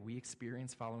in the way that we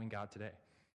experience following God today.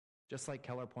 Just like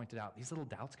Keller pointed out, these little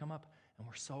doubts come up and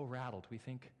we're so rattled. We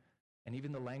think, and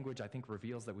even the language I think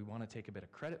reveals that we want to take a bit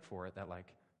of credit for it, that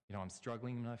I'm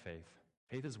struggling in my faith.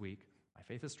 Faith is weak, my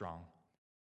faith is strong.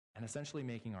 And essentially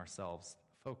making ourselves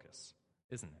focus,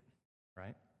 isn't it?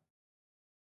 Right?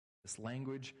 This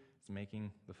language is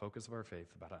making the focus of our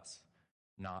faith about us,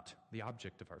 not the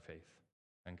object of our faith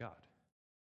and God.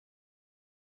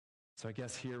 So I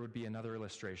guess here would be another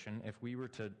illustration. If we were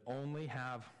to only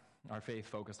have our faith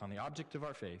focused on the object of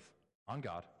our faith, on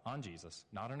God, on Jesus,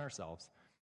 not on ourselves,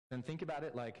 then think about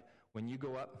it like when you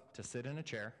go up to sit in a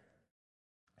chair,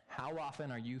 how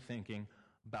often are you thinking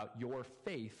about your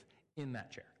faith in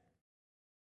that chair?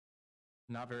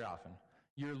 Not very often.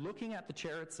 You're looking at the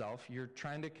chair itself, you're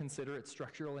trying to consider its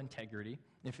structural integrity,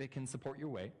 if it can support your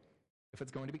weight, if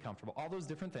it's going to be comfortable, all those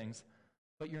different things,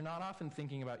 but you're not often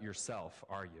thinking about yourself,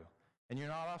 are you? And you're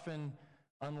not often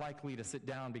unlikely to sit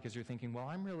down because you're thinking, well,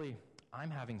 I'm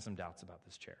having some doubts about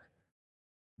this chair.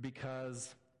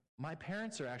 Because my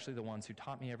parents are actually the ones who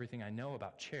taught me everything I know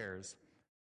about chairs,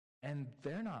 and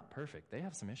they're not perfect. They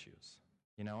have some issues,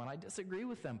 and I disagree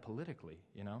with them politically,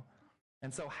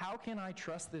 And so how can I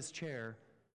trust this chair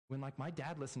when, my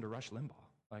dad listened to Rush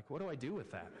Limbaugh? What do I do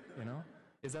with that,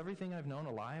 Is everything I've known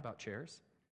a lie about chairs?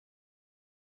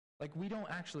 We don't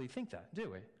actually think that,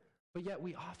 do we? But yet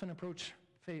we often approach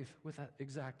faith with that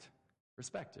exact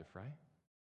perspective, right?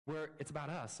 where it's about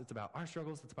us, it's about our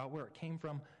struggles, it's about where it came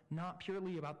from, not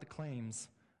purely about the claims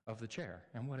of the chair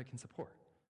and what it can support.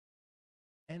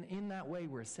 And in that way,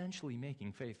 we're essentially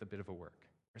making faith a bit of a work.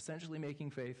 We're essentially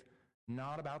making faith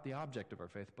not about the object of our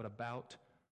faith, but about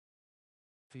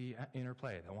the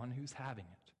interplay, the one who's having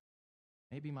it.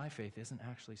 Maybe my faith isn't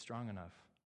actually strong enough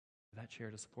for that chair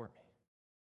to support me.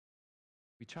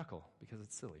 We chuckle because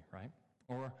it's silly, right?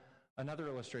 Or another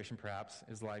illustration perhaps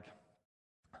is like,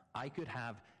 I could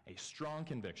have a strong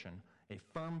conviction, a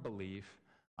firm belief,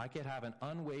 I could have an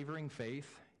unwavering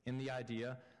faith in the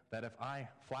idea that if I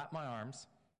flap my arms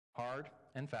hard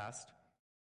and fast,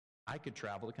 I could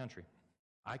travel the country.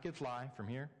 I could fly from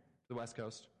here to the West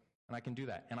Coast, and I can do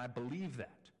that. And I believe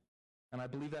that. And I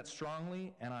believe that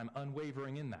strongly, and I'm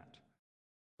unwavering in that.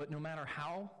 But no matter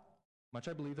how much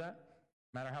I believe that,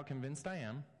 no matter how convinced I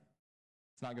am,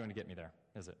 it's not going to get me there,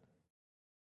 is it?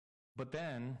 But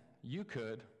then you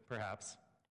could, perhaps,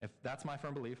 if that's my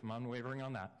firm belief, I'm unwavering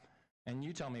on that, and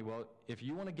you tell me, well, if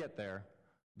you want to get there,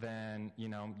 then,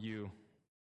 you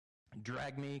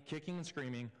drag me kicking and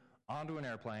screaming onto an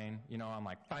airplane. I'm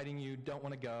like fighting you, don't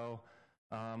want to go.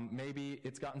 Maybe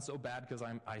it's gotten so bad because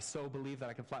I so believe that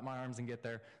I can flap my arms and get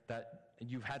there that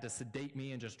you've had to sedate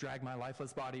me and just drag my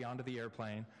lifeless body onto the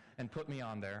airplane and put me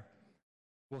on there.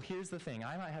 Well, here's the thing.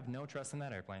 I might have no trust in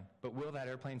that airplane, but will that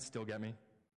airplane still get me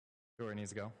to where it needs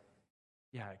to go?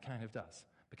 Yeah, it kind of does.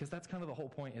 Because that's kind of the whole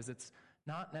point, is it's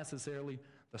not necessarily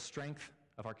the strength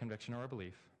of our conviction or our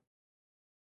belief,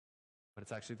 but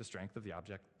it's actually the strength of the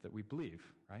object that we believe,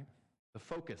 right? The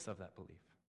focus of that belief.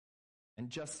 And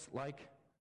just like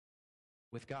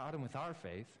with God and with our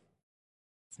faith,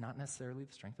 it's not necessarily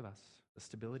the strength of us, the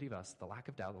stability of us, the lack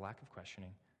of doubt, the lack of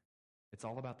questioning. It's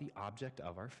all about the object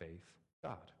of our faith,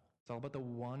 God. It's all about the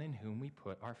one in whom we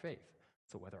put our faith.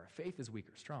 So whether our faith is weak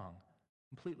or strong,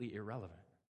 completely irrelevant.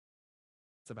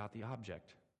 It's about the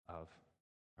object of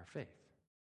our faith,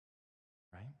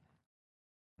 right?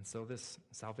 And so this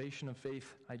salvation of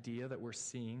faith idea that we're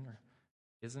seeing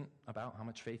isn't about how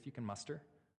much faith you can muster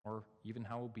or even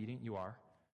how obedient you are,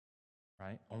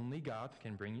 right? Only God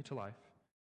can bring you to life,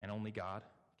 and only God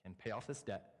can pay off this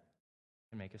debt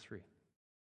and make us free.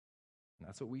 And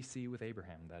that's what we see with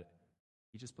Abraham, that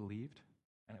he just believed,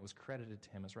 and it was credited to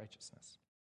him as righteousness.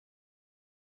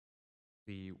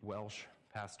 The Welsh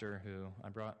pastor who I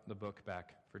brought the book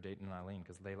back for Dayton and Eileen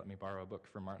because they let me borrow a book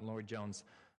from Martin Lloyd-Jones,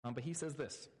 but he says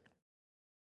this.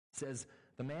 He says,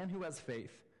 the man who has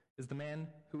faith is the man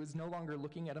who is no longer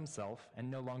looking at himself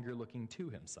and no longer looking to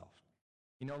himself.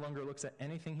 He no longer looks at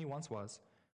anything he once was.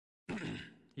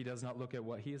 He does not look at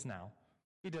what he is now.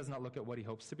 He does not look at what he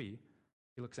hopes to be.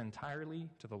 He looks entirely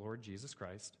to the Lord Jesus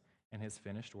Christ and his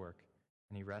finished work,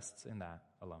 and he rests in that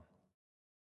alone.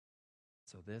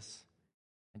 So this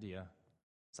idea,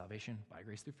 salvation by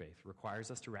grace through faith,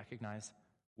 requires us to recognize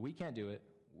we can't do it.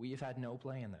 We have had no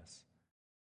play in this.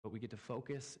 But we get to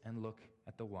focus and look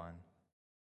at the one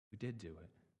who did do it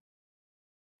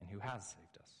and who has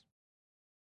saved us.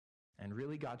 And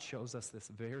really, God shows us this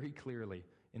very clearly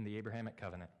in the Abrahamic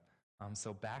covenant.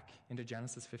 So back into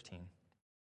Genesis 15.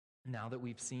 Now that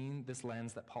we've seen this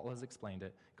lens that Paul has explained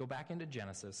it, go back into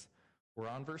Genesis. We're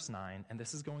on verse 9, and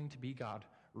this is going to be God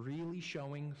really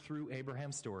showing through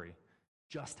Abraham's story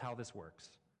just how this works,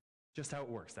 just how it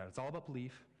works, that it's all about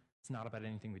belief. It's not about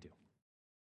anything we do.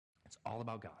 It's all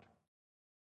about God.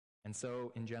 And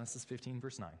so in Genesis 15,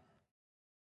 verse 9,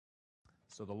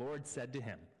 so the Lord said to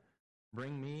him,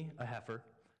 bring me a heifer,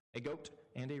 a goat,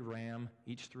 and a ram,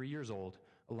 each 3 years old,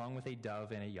 along with a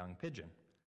dove and a young pigeon.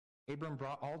 Abram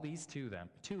brought all these to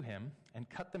him and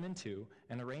cut them in two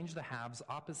and arranged the halves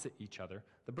opposite each other.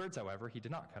 The birds, however, he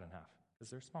did not cut in half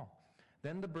because they're small.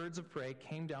 Then the birds of prey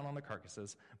came down on the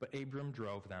carcasses, but Abram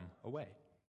drove them away.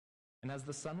 And as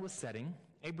the sun was setting,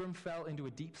 Abram fell into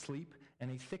a deep sleep, and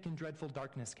a thick and dreadful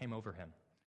darkness came over him.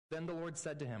 Then the Lord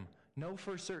said to him, know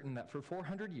for certain that for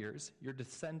 400 years your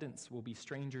descendants will be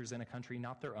strangers in a country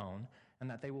not their own, and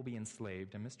that they will be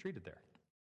enslaved and mistreated there.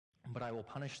 But I will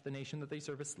punish the nation that they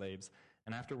serve as slaves,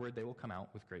 and afterward they will come out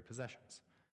with great possessions.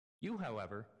 You,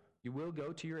 however, you will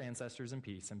go to your ancestors in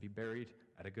peace and be buried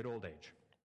at a good old age.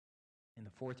 In the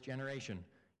 4th generation,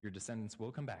 your descendants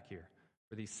will come back here,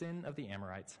 for the sin of the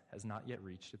Amorites has not yet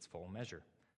reached its full measure.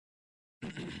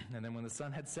 And then when the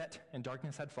sun had set and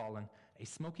darkness had fallen, a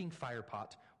smoking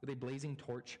firepot with a blazing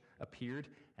torch appeared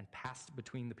and passed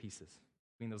between the pieces,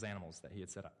 between those animals that he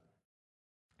had set up.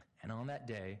 And on that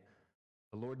day,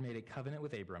 the Lord made a covenant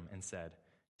with Abram and said,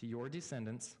 to your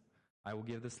descendants I will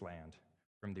give this land,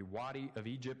 from the Wadi of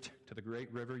Egypt to the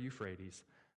great river Euphrates,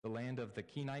 the land of the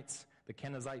Kenites, the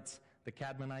Kenizzites, the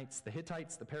Cadmonites, the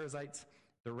Hittites, the Perizzites,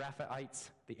 the Rephaites,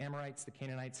 the Amorites, the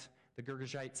Canaanites, the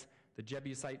Girgashites, the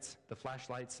Jebusites, the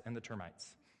Flashlights, and the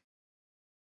Termites.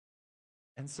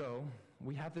 And so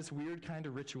we have this weird kind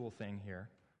of ritual thing here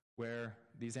where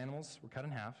these animals were cut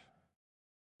in half,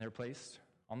 they're placed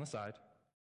on the side,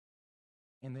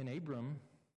 and then Abram,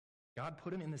 God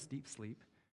put him in this deep sleep,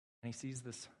 and he sees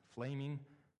this flaming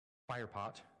fire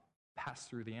pot pass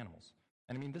through the animals.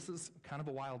 And I mean, this is kind of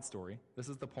a wild story. This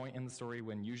is the point in the story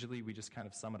when usually we just kind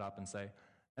of sum it up and say,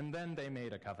 and then they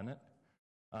made a covenant.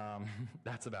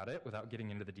 That's about it, without getting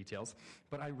into the details.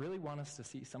 But I really want us to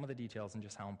see some of the details and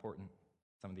just how important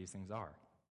some of these things are.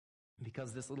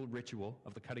 Because this little ritual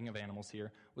of the cutting of animals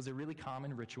here was a really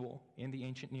common ritual in the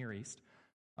ancient Near East.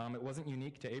 It wasn't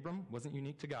unique to Abram, wasn't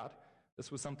unique to God.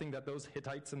 This was something that those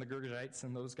Hittites and the Girgashites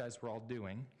and those guys were all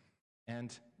doing.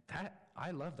 And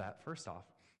I love that, first off,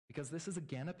 because this is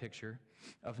again a picture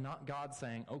of not God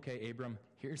saying, okay, Abram,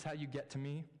 here's how you get to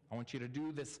me. I want you to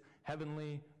do this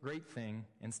heavenly, great thing.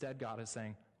 Instead, God is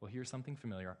saying, well, here's something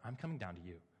familiar. I'm coming down to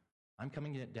you. I'm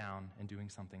coming down and doing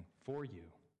something for you.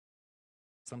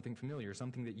 Something familiar,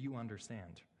 something that you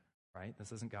understand, right?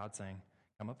 This isn't God saying,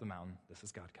 come up the mountain. This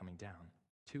is God coming down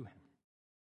to him.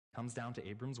 Comes down to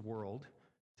Abram's world,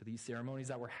 to these ceremonies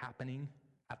that were happening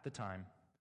at the time,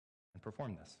 and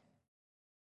perform this.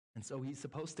 And so he's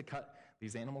supposed to cut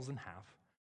these animals in half,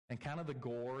 and kind of the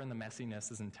gore and the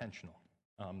messiness is intentional.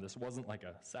 This wasn't like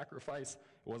a sacrifice.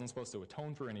 It wasn't supposed to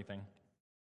atone for anything.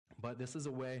 But this is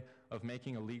a way of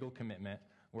making a legal commitment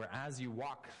where as you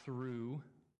walk through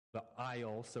the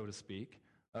aisle, so to speak,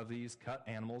 of these cut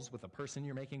animals with a person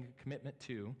you're making a commitment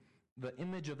to, the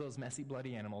image of those messy,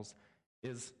 bloody animals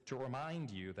is to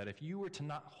remind you that if you were to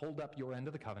not hold up your end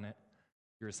of the covenant,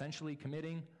 you're essentially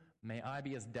committing, may I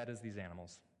be as dead as these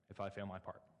animals if I fail my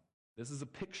part. This is a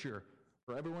picture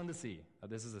for everyone to see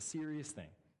that this is a serious thing,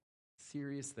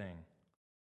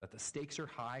 that the stakes are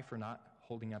high for not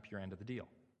holding up your end of the deal.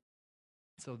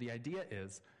 So the idea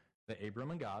is that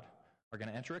Abram and God are going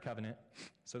to enter a covenant,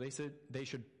 so they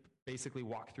should basically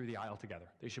walk through the aisle together.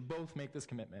 They should both make this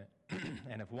commitment,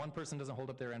 and if one person doesn't hold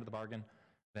up their end of the bargain,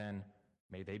 then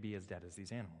may they be as dead as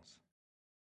these animals.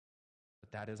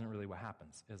 But that isn't really what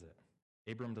happens, is it?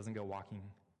 Abram doesn't go walking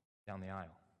down the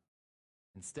aisle.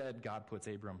 Instead, God puts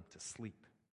Abram to sleep.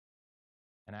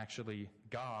 And actually,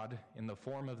 God, in the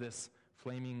form of this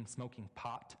flaming, smoking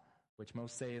pot, which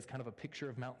most say is kind of a picture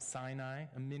of Mount Sinai,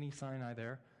 a mini Sinai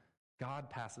there, God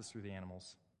passes through the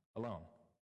animals alone.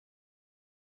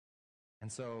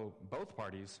 And so both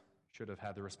parties should have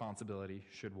had the responsibility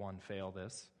should one fail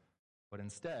this, but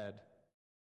instead,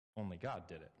 only God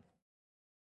did it.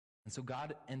 And so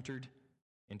God entered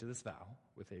into this vow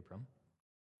with Abram,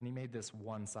 and he made this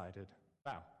one-sided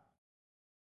vow.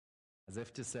 As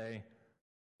if to say,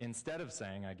 instead of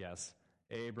saying, I guess,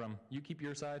 hey, Abram, you keep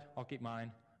your side, I'll keep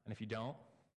mine, and if you don't,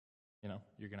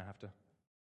 you're going to have to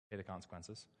pay the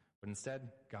consequences. But instead,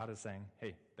 God is saying,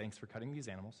 hey, thanks for cutting these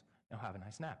animals, now have a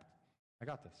nice nap. I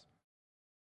got this.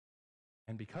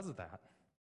 And because of that,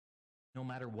 no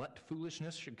matter what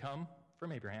foolishness should come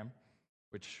from Abraham,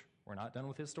 which we're not done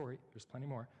with his story, there's plenty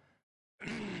more,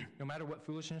 no matter what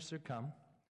foolishness should come,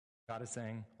 God is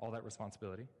saying all that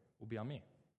responsibility will be on me.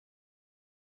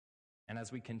 And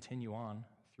as we continue on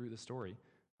through the story,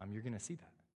 you're going to see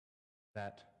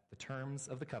that the terms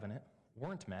of the covenant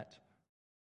weren't met,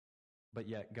 but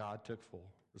yet God took full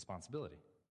responsibility.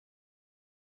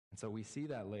 And so we see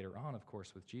that later on, of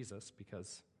course, with Jesus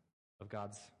because of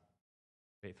God's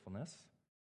faithfulness.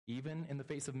 Even in the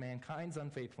face of mankind's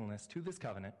unfaithfulness to this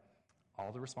covenant,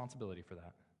 all the responsibility for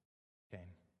that came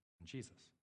from Jesus.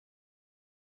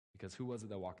 Because who was it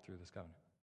that walked through this covenant?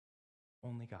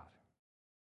 Only God.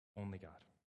 Only God.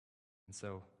 And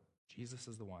so Jesus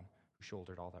is the one who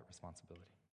shouldered all that responsibility.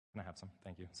 Can I have some?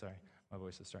 Thank you. Sorry, my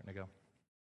voice is starting to go.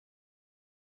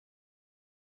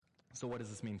 So what does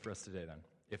this mean for us today then?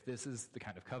 If this is the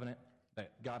kind of covenant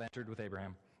that God entered with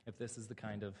Abraham, if this is the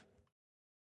kind of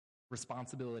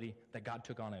responsibility that God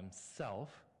took on himself,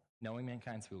 knowing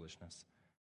mankind's foolishness,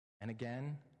 and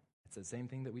again, it's the same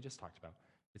thing that we just talked about.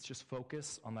 It's just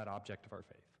focus on that object of our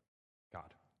faith,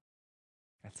 God.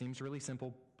 That seems really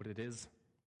simple, but it is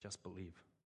just believe.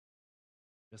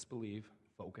 Just believe,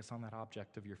 focus on that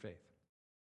object of your faith.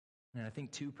 And I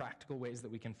think two practical ways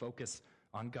that we can focus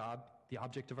on God, the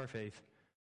object of our faith,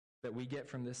 that we get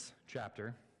from this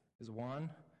chapter is one,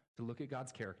 to look at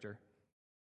God's character,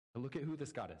 to look at who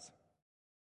this God is,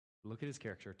 to look at his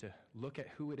character, to look at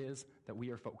who it is that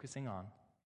we are focusing on.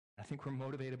 I think we're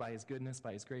motivated by his goodness,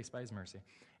 by his grace, by his mercy,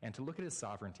 and to look at his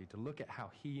sovereignty, to look at how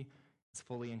he is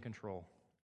fully in control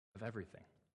of everything.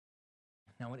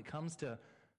 Now, when it comes to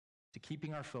to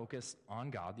keeping our focus on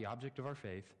God, the object of our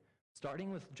faith,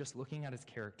 starting with just looking at his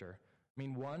character. I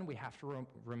mean, one, we have to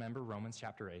remember Romans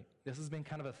chapter 8. This has been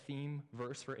kind of a theme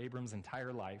verse for Abram's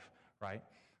entire life, right?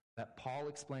 That Paul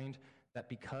explained that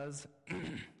because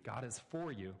God is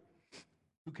for you,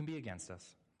 who can be against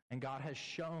us? And God has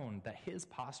shown that his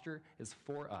posture is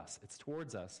for us. It's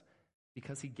towards us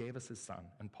because he gave us his son.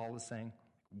 And Paul is saying,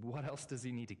 what else does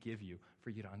he need to give you for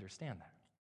you to understand that?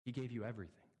 He gave you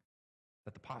everything.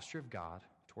 That the posture of God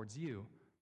towards you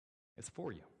is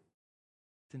for you.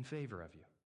 It's in favor of you.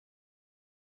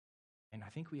 And I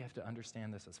think we have to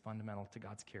understand this as fundamental to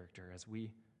God's character as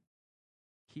we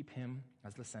keep him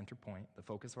as the center point, the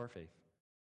focus of our faith.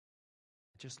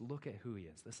 Just look at who he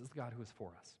is. This is the God who is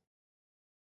for us.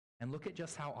 And look at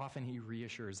just how often he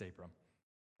reassures Abram,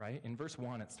 right? In verse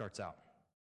 1, it starts out,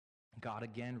 God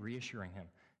again reassuring him,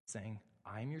 saying,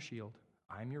 I'm your shield,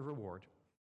 I'm your reward.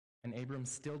 And Abram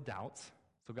still doubts.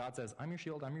 So God says, I'm your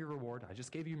shield, I'm your reward. I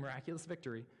just gave you miraculous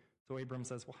victory. So Abram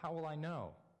says, well, how will I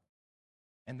know?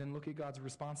 And then look at God's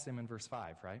response to him in verse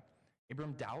 5, right?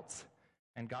 Abram doubts,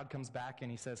 and God comes back and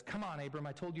he says, come on, Abram,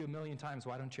 I told you 1,000,000 times,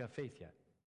 why don't you have faith yet?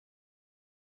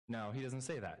 No, he doesn't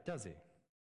say that, does he?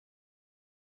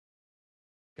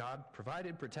 God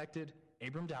provided, protected,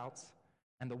 Abram doubts,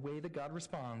 and the way that God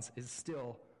responds is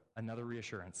still another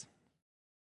reassurance.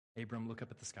 Abram, look up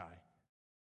at the sky.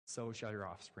 So shall your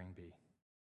offspring be,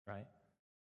 right?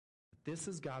 This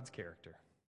is God's character.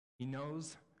 He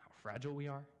knows how fragile we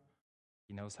are.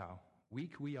 He knows how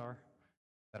weak we are,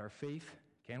 that our faith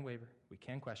can waver, we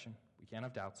can question, we can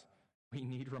have doubts. We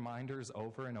need reminders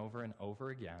over and over and over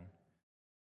again.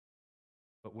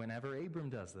 But whenever Abram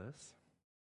does this,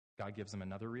 God gives him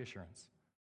another reassurance,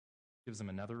 gives him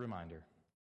another reminder,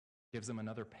 gives him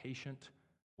another patient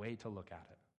way to look at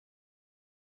it.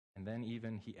 And then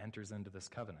even he enters into this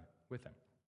covenant with him.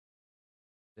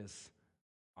 This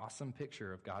awesome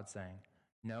picture of God saying,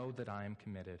 know that I am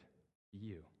committed to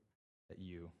you, that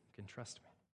you can trust me.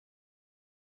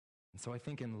 And so I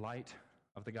think in light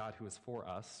of the God who is for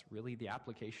us, really the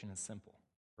application is simple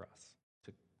for us,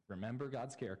 to remember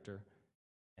God's character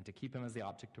and to keep him as the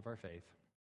object of our faith.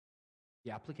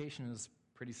 The application is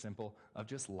pretty simple, of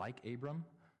just like Abram,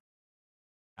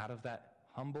 out of that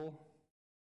humble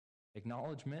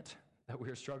acknowledgement that we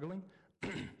are struggling,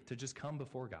 to just come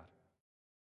before God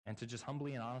and to just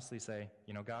humbly and honestly say,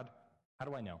 you know, God, how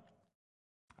do I know?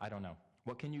 I don't know.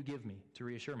 What can you give me to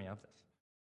reassure me of this?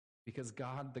 Because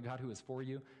God, the God who is for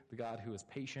you, the God who is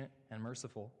patient and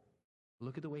merciful,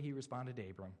 look at the way he responded to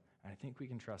Abram, and I think we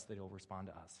can trust that he'll respond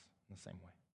to us in the same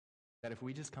way. That if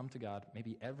we just come to God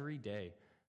maybe every day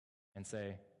and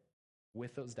say,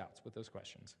 with those doubts, with those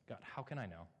questions, God, how can I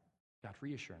know? God,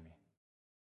 reassure me.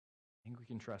 I think we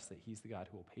can trust that he's the God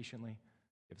who will patiently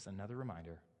give us another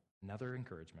reminder, another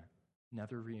encouragement,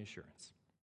 another reassurance.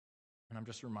 And I'm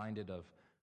just reminded of,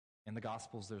 in the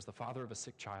Gospels, there's the father of a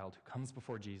sick child who comes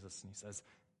before Jesus and he says,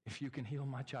 if you can heal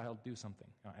my child, do something.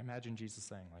 I imagine Jesus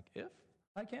saying, like, if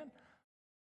I can?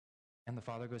 And the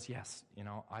father goes, yes,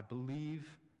 I believe,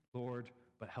 Lord,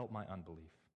 but help my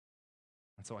unbelief.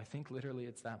 And so I think literally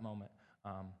it's that moment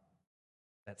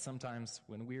that sometimes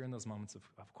when we're in those moments of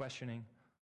questioning,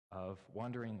 of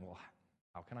wondering, well,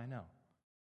 how can I know?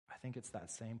 I think it's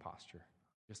that same posture,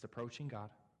 just approaching God,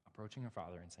 approaching our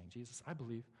Father and saying, Jesus, I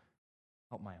believe,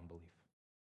 help my unbelief.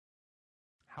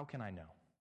 How can I know?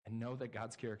 And know that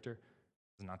God's character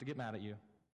is not to get mad at you,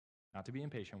 not to be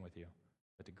impatient with you,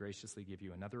 but to graciously give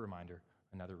you another reminder,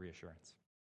 another reassurance.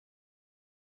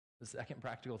 The second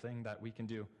practical thing that we can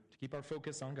do to keep our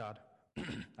focus on God,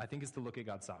 I think, is to look at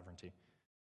God's sovereignty.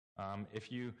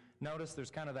 If you notice,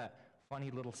 there's kind of that funny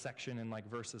little section in like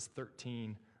verses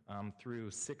 13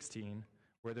 through 16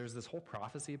 where there's this whole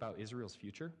prophecy about Israel's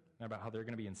future and about how they're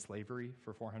going to be in slavery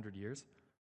for 400 years.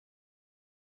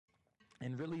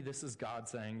 And really, this is God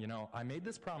saying, I made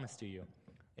this promise to you,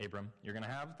 Abram. You're going to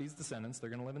have these descendants. They're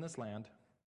going to live in this land.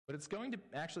 But it's going to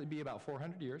actually be about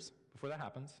 400 years before that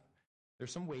happens.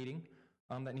 There's some waiting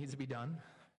that needs to be done.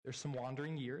 There's some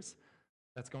wandering years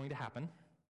that's going to happen.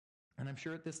 And I'm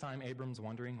sure at this time, Abram's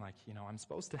wondering, I'm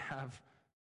supposed to have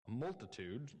a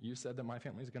multitude. You said that my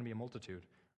family is going to be a multitude.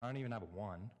 I don't even have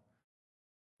one.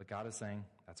 But God is saying,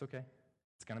 that's okay.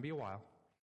 It's going to be a while.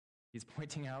 He's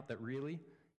pointing out that really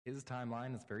his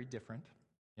timeline is very different.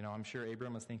 I'm sure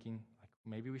Abram is thinking,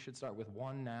 maybe we should start with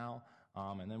one now,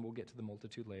 and then we'll get to the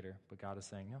multitude later. But God is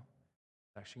saying, no,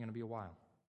 it's actually going to be a while.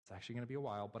 It's actually going to be a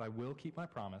while, but I will keep my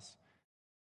promise.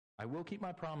 I will keep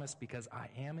my promise because I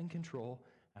am in control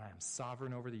and I am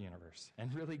sovereign over the universe.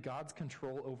 And really, God's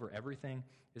control over everything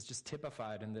is just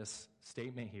typified in this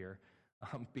statement here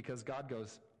because God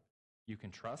goes, You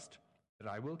can trust that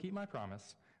I will keep my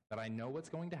promise, that I know what's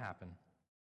going to happen.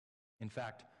 In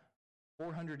fact,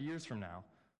 400 years from now,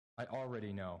 I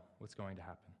already know what's going to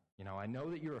happen. I know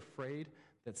that you're afraid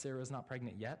that Sarah is not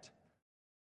pregnant yet,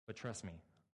 but trust me,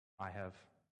 I have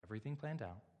everything planned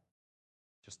out.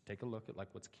 Just take a look at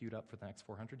what's queued up for the next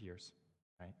 400 years,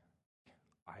 right?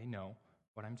 I know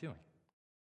what I'm doing.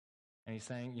 And he's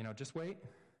saying, just wait.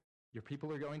 Your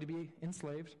people are going to be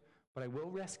enslaved, but I will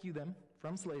rescue them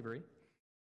from slavery.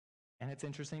 And it's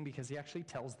interesting because he actually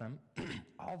tells them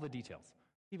all the details.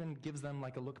 He even gives them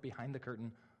a look behind the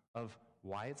curtain of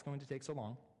why it's going to take so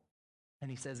long. And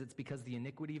he says it's because the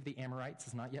iniquity of the Amorites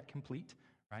is not yet complete,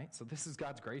 right? So this is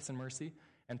God's grace and mercy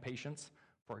and patience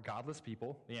for a godless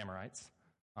people, the Amorites,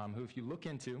 who, if you look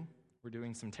into, were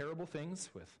doing some terrible things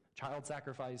with child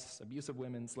sacrifice, abuse of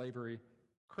women, slavery,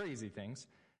 crazy things.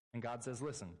 And God says,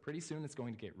 listen, pretty soon it's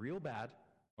going to get real bad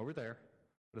over there,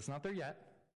 but it's not there yet.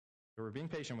 So we're being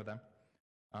patient with them.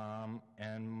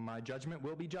 And my judgment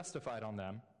will be justified on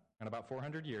them in about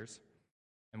 400 years.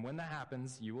 And when that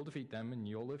happens, you will defeat them and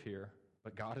you'll live here.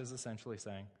 But God is essentially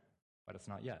saying, but it's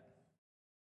not yet.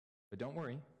 But don't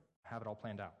worry, I have it all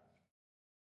planned out.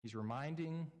 He's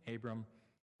reminding Abram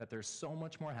that there's so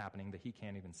much more happening that he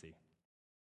can't even see.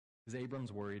 Because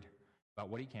Abram's worried about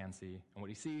what he can see, and what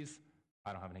he sees,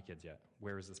 I don't have any kids yet.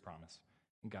 Where is this promise?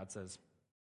 And God says,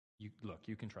 look,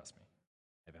 you can trust me.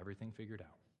 I have everything figured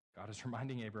out. God is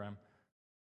reminding Abraham,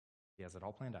 he has it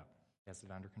all planned out. He has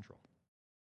it under control.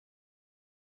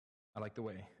 I like the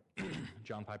way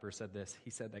John Piper said this. He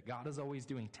said that God is always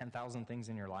doing 10,000 things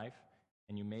in your life,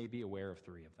 and you may be aware of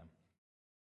 3 of them,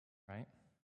 right?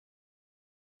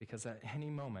 Because at any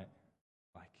moment,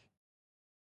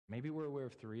 maybe we're aware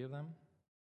of 3 of them.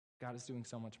 God is doing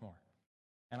so much more.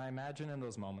 And I imagine in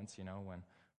those moments, when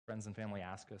friends and family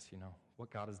ask us,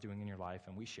 what God is doing in your life,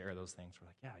 and we share those things. We're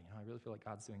like, yeah, I really feel like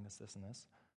God's doing this, this, and this.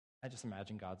 I just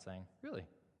imagine God saying, really?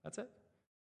 That's it?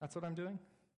 That's what I'm doing?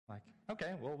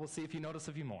 Okay, well, we'll see if you notice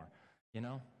a few more,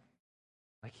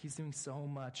 he's doing so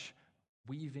much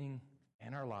weaving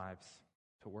in our lives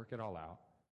to work it all out.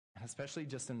 And especially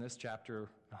just in this chapter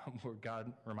where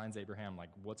God reminds Abraham,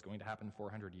 what's going to happen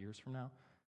 400 years from now.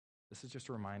 This is just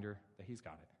a reminder that he's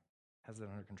got it, has it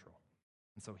under control.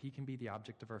 And so he can be the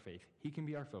object of our faith. He can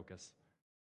be our focus.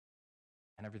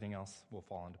 And everything else will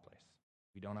fall into place.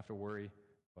 We don't have to worry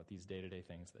about these day-to-day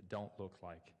things that don't look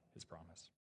like his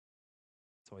promise.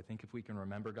 So I think if we can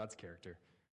remember God's character,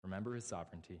 remember his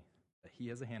sovereignty, that he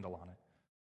has a handle on it,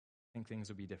 I think things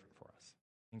will be different for us.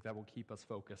 I think that will keep us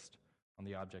focused on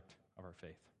the object of our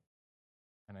faith.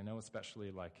 And I know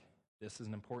especially this is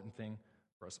an important thing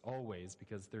for us always,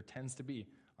 because there tends to be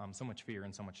so much fear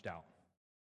and so much doubt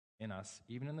in us,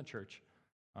 even in the church,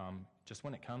 just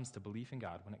when it comes to belief in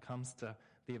God, when it comes to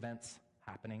the events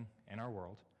happening in our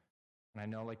world. And I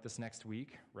know this next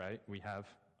week, right, we have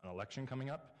an election coming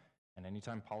up, and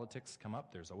anytime politics come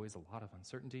up, there's always a lot of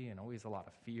uncertainty and always a lot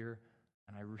of fear.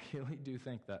 And I really do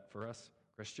think that for us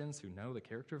Christians who know the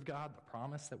character of God, the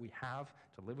promise that we have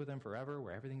to live with him forever,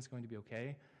 where everything's going to be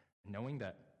okay, knowing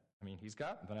that, he's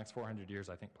got the next 400 years,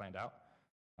 I think, planned out.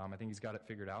 I think he's got it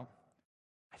figured out.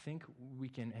 I think we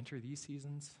can enter these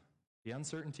seasons, the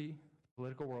uncertainty, the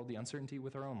political world, the uncertainty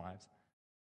with our own lives,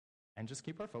 and just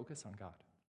keep our focus on God.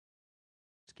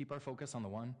 Just keep our focus on the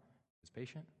one who's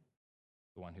patient,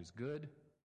 the one who's good,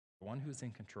 the one who's in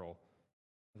control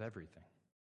of everything.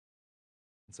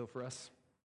 And so for us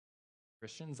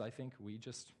Christians, I think we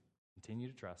just continue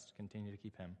to trust, continue to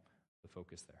keep him the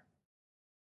focus there.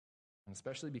 And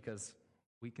especially because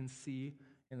we can see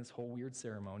in this whole weird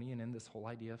ceremony and in this whole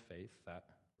idea of faith that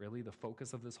really the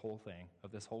focus of this whole thing,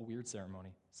 of this whole weird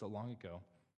ceremony so long ago,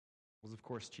 was of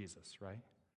course Jesus, right?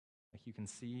 You can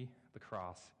see the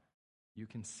cross. You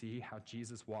can see how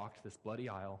Jesus walked this bloody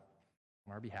aisle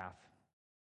on our behalf.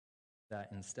 That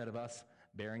instead of us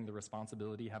bearing the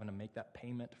responsibility, having to make that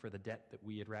payment for the debt that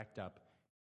we had racked up,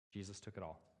 Jesus took it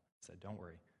all. He said, don't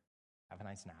worry. Have a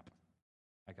nice nap.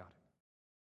 I got it.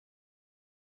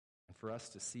 And for us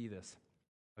to see this,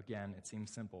 again, it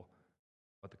seems simple,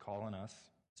 but the call on us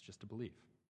is just to believe.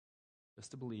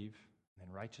 Just to believe, and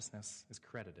then righteousness is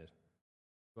credited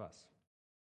to us.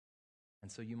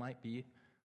 And so you might be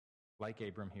like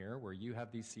Abram here, where you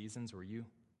have these seasons where you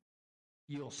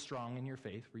feel strong in your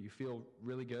faith, where you feel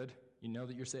really good. You know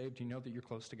that you're saved. You know that you're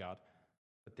close to God.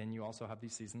 But then you also have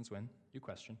these seasons when you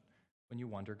question, when you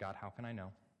wonder, God, how can I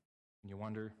know? And you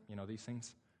wonder, these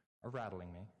things are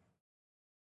rattling me.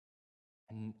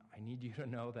 And I need you to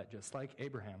know that just like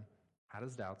Abraham had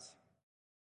his doubts,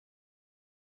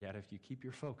 yet if you keep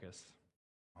your focus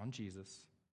on Jesus,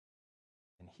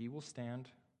 then he will stand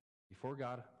before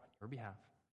God on your behalf.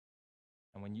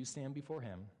 And when you stand before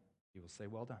him, he will say,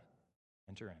 well done,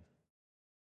 enter in.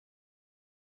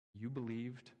 You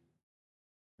believed,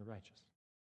 you're righteous.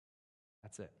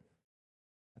 That's it.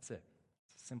 That's it.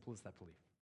 It's as simple as that belief.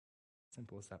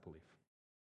 Simple as that belief.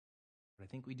 But I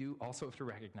think we do also have to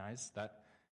recognize that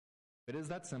if it is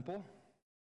that simple,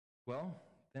 well,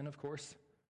 then of course,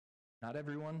 not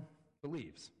everyone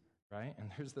believes, right? And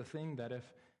there's the thing that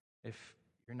if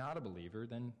you're not a believer,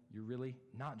 then you're really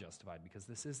not justified, because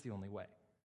this is the only way.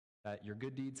 That your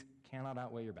good deeds cannot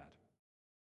outweigh your bad.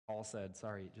 Paul said,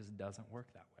 sorry, it just doesn't work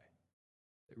that way.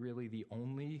 That really the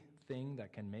only thing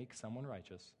that can make someone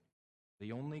righteous,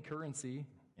 the only currency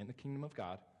in the kingdom of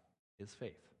God, is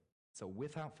faith. So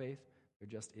without faith, there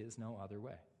just is no other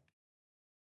way.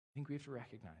 I think we have to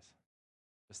recognize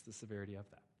just the severity of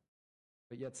that.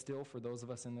 But yet still, for those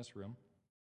of us in this room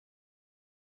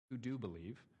who do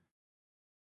believe,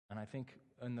 and I think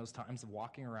in those times of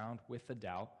walking around with the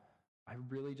doubt, I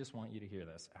really just want you to hear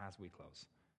this as we close.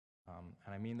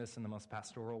 And I mean this in the most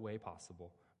pastoral way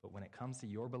possible, but when it comes to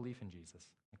your belief in Jesus,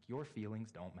 like, your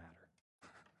feelings don't matter.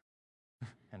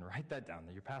 And write that down,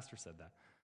 that your pastor said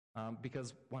that.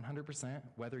 Because 100%,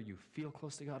 whether you feel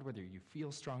close to God, whether you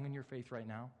feel strong in your faith right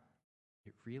now,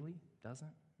 it really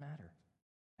doesn't matter,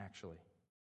 actually.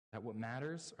 That what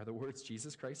matters are the words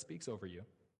Jesus Christ speaks over you.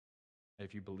 That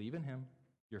if you believe in him,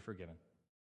 you're forgiven.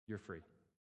 You're free.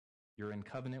 You're in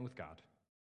covenant with God.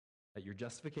 That your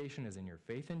justification is in your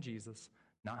faith in Jesus,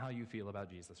 not how you feel about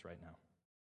Jesus right now.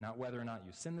 Not whether or not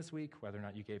you sinned this week, whether or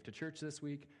not you gave to church this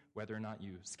week, whether or not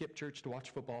you skipped church to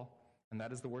watch football, and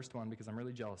that is the worst one because I'm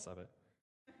really jealous of it.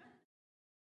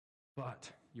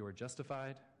 But you are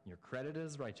justified, you're credited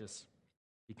as righteous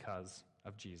because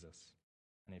of Jesus.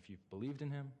 And if you've believed in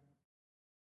him,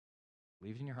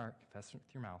 believed in your heart, confessed with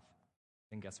your mouth,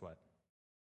 then guess what?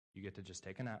 You get to just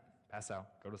take a nap, pass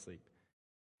out, go to sleep,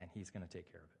 and he's going to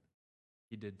take care of it.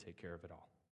 He did take care of it all.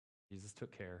 Jesus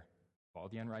took care of all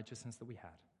the unrighteousness that we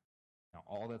had. Now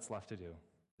all that's left to do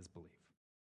is believe.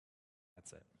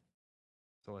 That's it.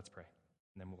 So let's pray,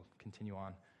 and then we'll continue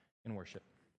on in worship.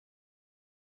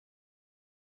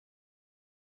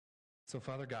 So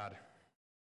Father God,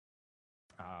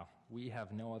 we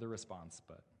have no other response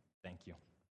but thank you.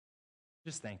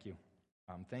 Just thank you.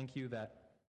 Thank you that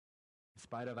in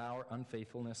spite of our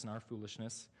unfaithfulness and our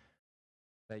foolishness,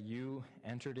 that you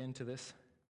entered into this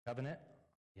covenant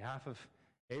on behalf of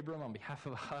Abram, on behalf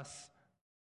of us,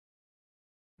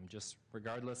 just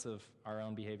regardless of our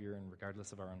own behavior and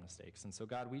regardless of our own mistakes. And so,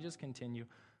 God, we just continue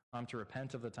to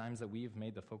repent of the times that we've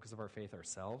made the focus of our faith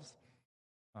ourselves.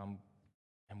 And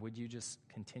would you just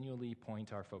continually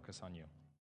point our focus on you?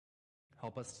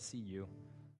 Help us to see you.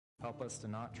 Help us to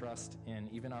not trust in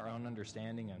even our own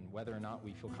understanding and whether or not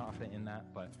we feel confident in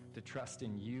that, but to trust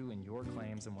in you and your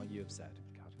claims and what you have said,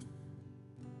 God.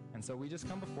 And so we just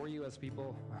come before you as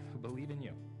people who believe in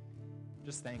you.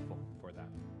 Just thankful for that.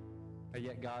 But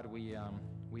yet, God, we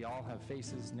all have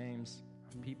faces, names,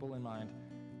 people in mind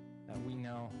that we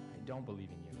know don't believe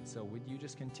in you. So would you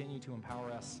just continue to empower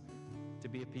us to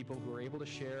be a people who are able to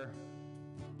share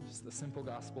just the simple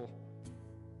gospel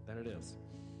that it is.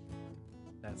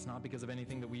 That's not because of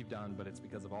anything that we've done, but it's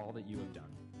because of all that you have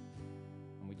done.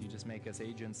 And would you just make us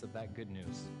agents of that good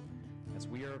news? As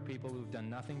we are people who've done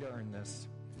nothing to earn this,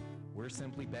 we're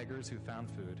simply beggars who found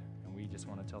food, and we just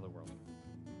want to tell the world.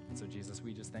 And so, Jesus,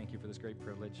 we just thank you for this great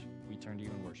privilege. We turn to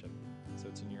you in worship. So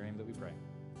it's in your name that we pray.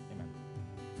 Amen.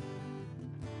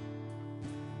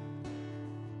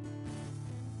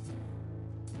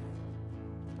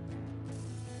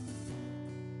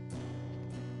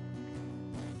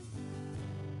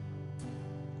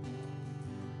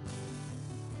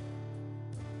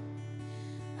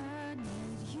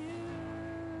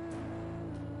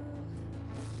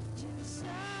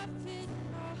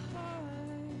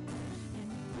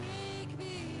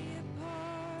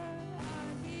 Apart,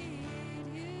 I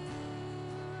need you.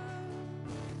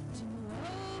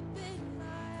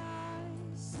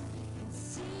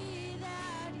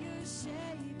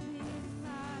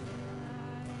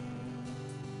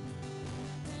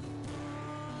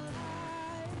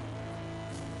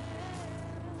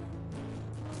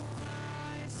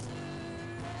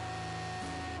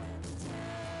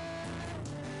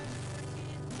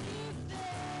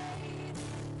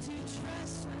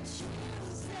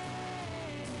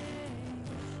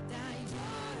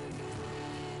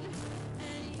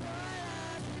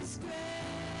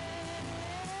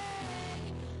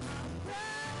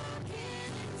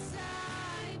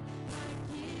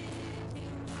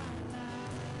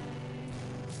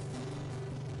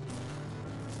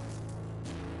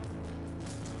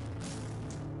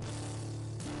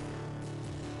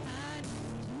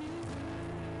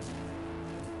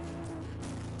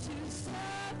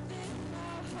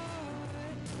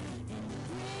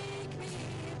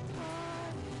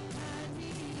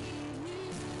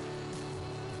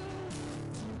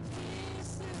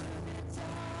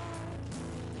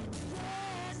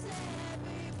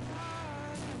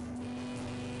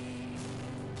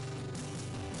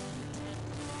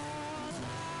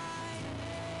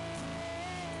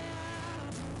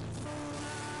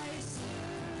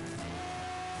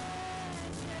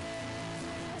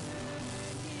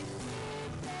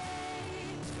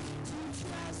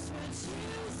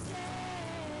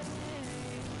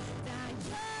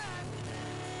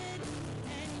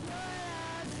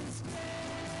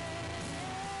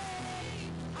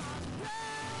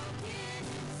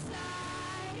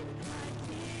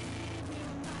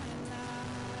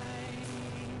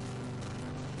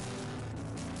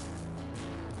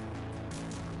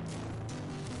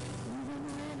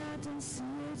 see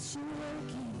that you're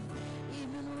working,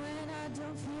 even when I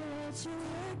don't feel that you're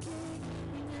working.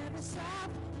 You never stop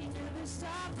working. You never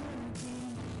stop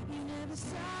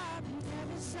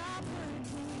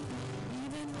working.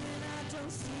 Even when I don't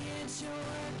see it, you're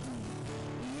working.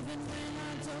 Even when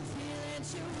I don't feel it,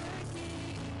 you're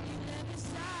working. You never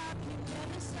stop working.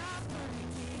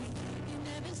 You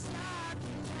never stop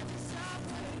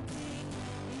working.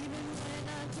 Even when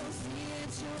I don't see it,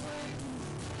 you're working.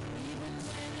 Even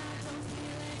when I don't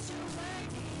feel it, you're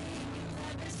working. You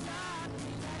never stop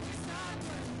working.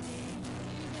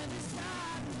 You never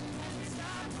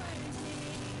stop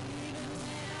working. Even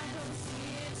when I don't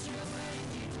see it, you're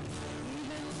working.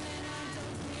 Even when I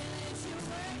don't feel it, you're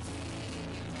working.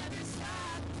 You never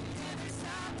stop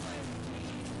working.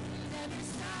 You never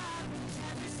stop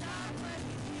working.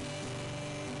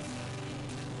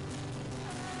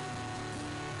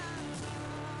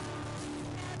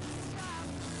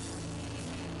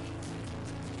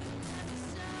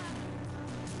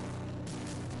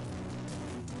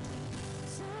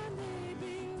 Some may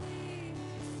be weak,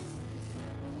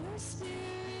 but your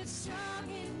spirit's strong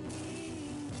in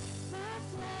me. My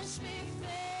flesh may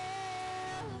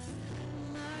fail,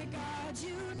 my God,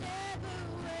 you never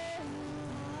will.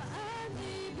 I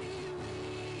may be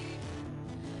weak,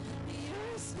 but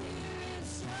your spirit's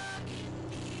strong in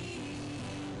me.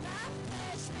 My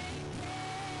flesh may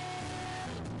fail,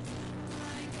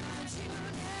 my God, you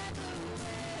never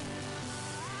will.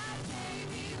 I may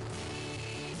be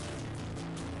weak,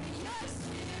 your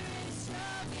spirit's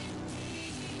strong in me.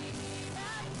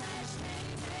 My flesh may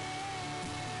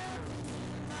fail,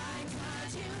 my God,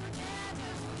 you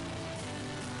never will.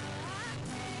 I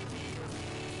may be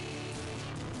weak,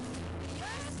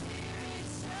 your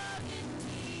spirit's strong in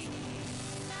me.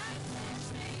 My flesh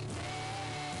may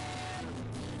fail,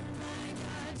 my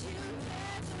God, you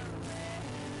never will.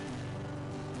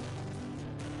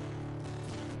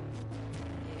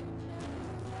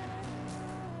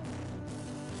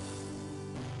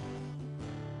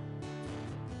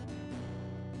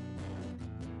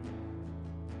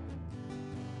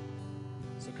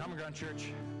 So, Common Ground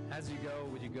Church, as you go,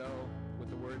 would you go with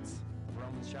the words of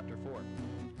Romans chapter 4?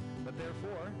 But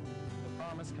therefore, the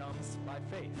promise comes by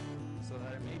faith, so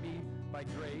that it may be by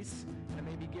grace, and it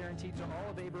may be guaranteed to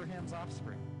all of Abraham's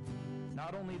offspring,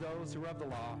 not only those who are of the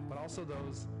law, but also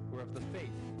those who are of the faith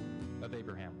of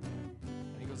Abraham.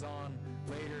 And he goes on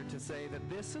later to say that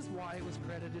this is why it was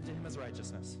credited to him as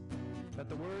righteousness, that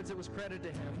the words that was credited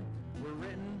to him were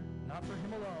written not for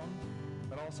him alone,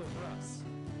 but also for us,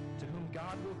 to whom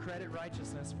God will credit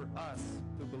righteousness for us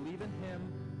who believe in him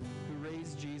who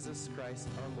raised Jesus Christ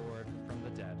our Lord from the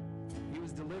dead. He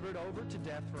was delivered over to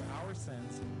death for our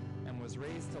sins and was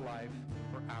raised to life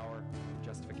for our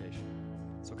justification.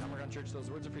 So, Common Ground Church, those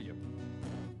words are for you.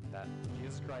 That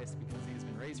Jesus Christ, because he has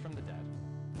been raised from the dead,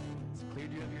 has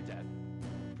cleared you of your debt,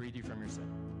 freed you from your sin.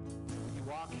 You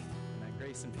walk in that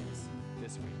grace and peace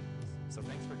this week. So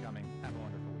thanks for coming. Have a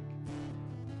wonderful week.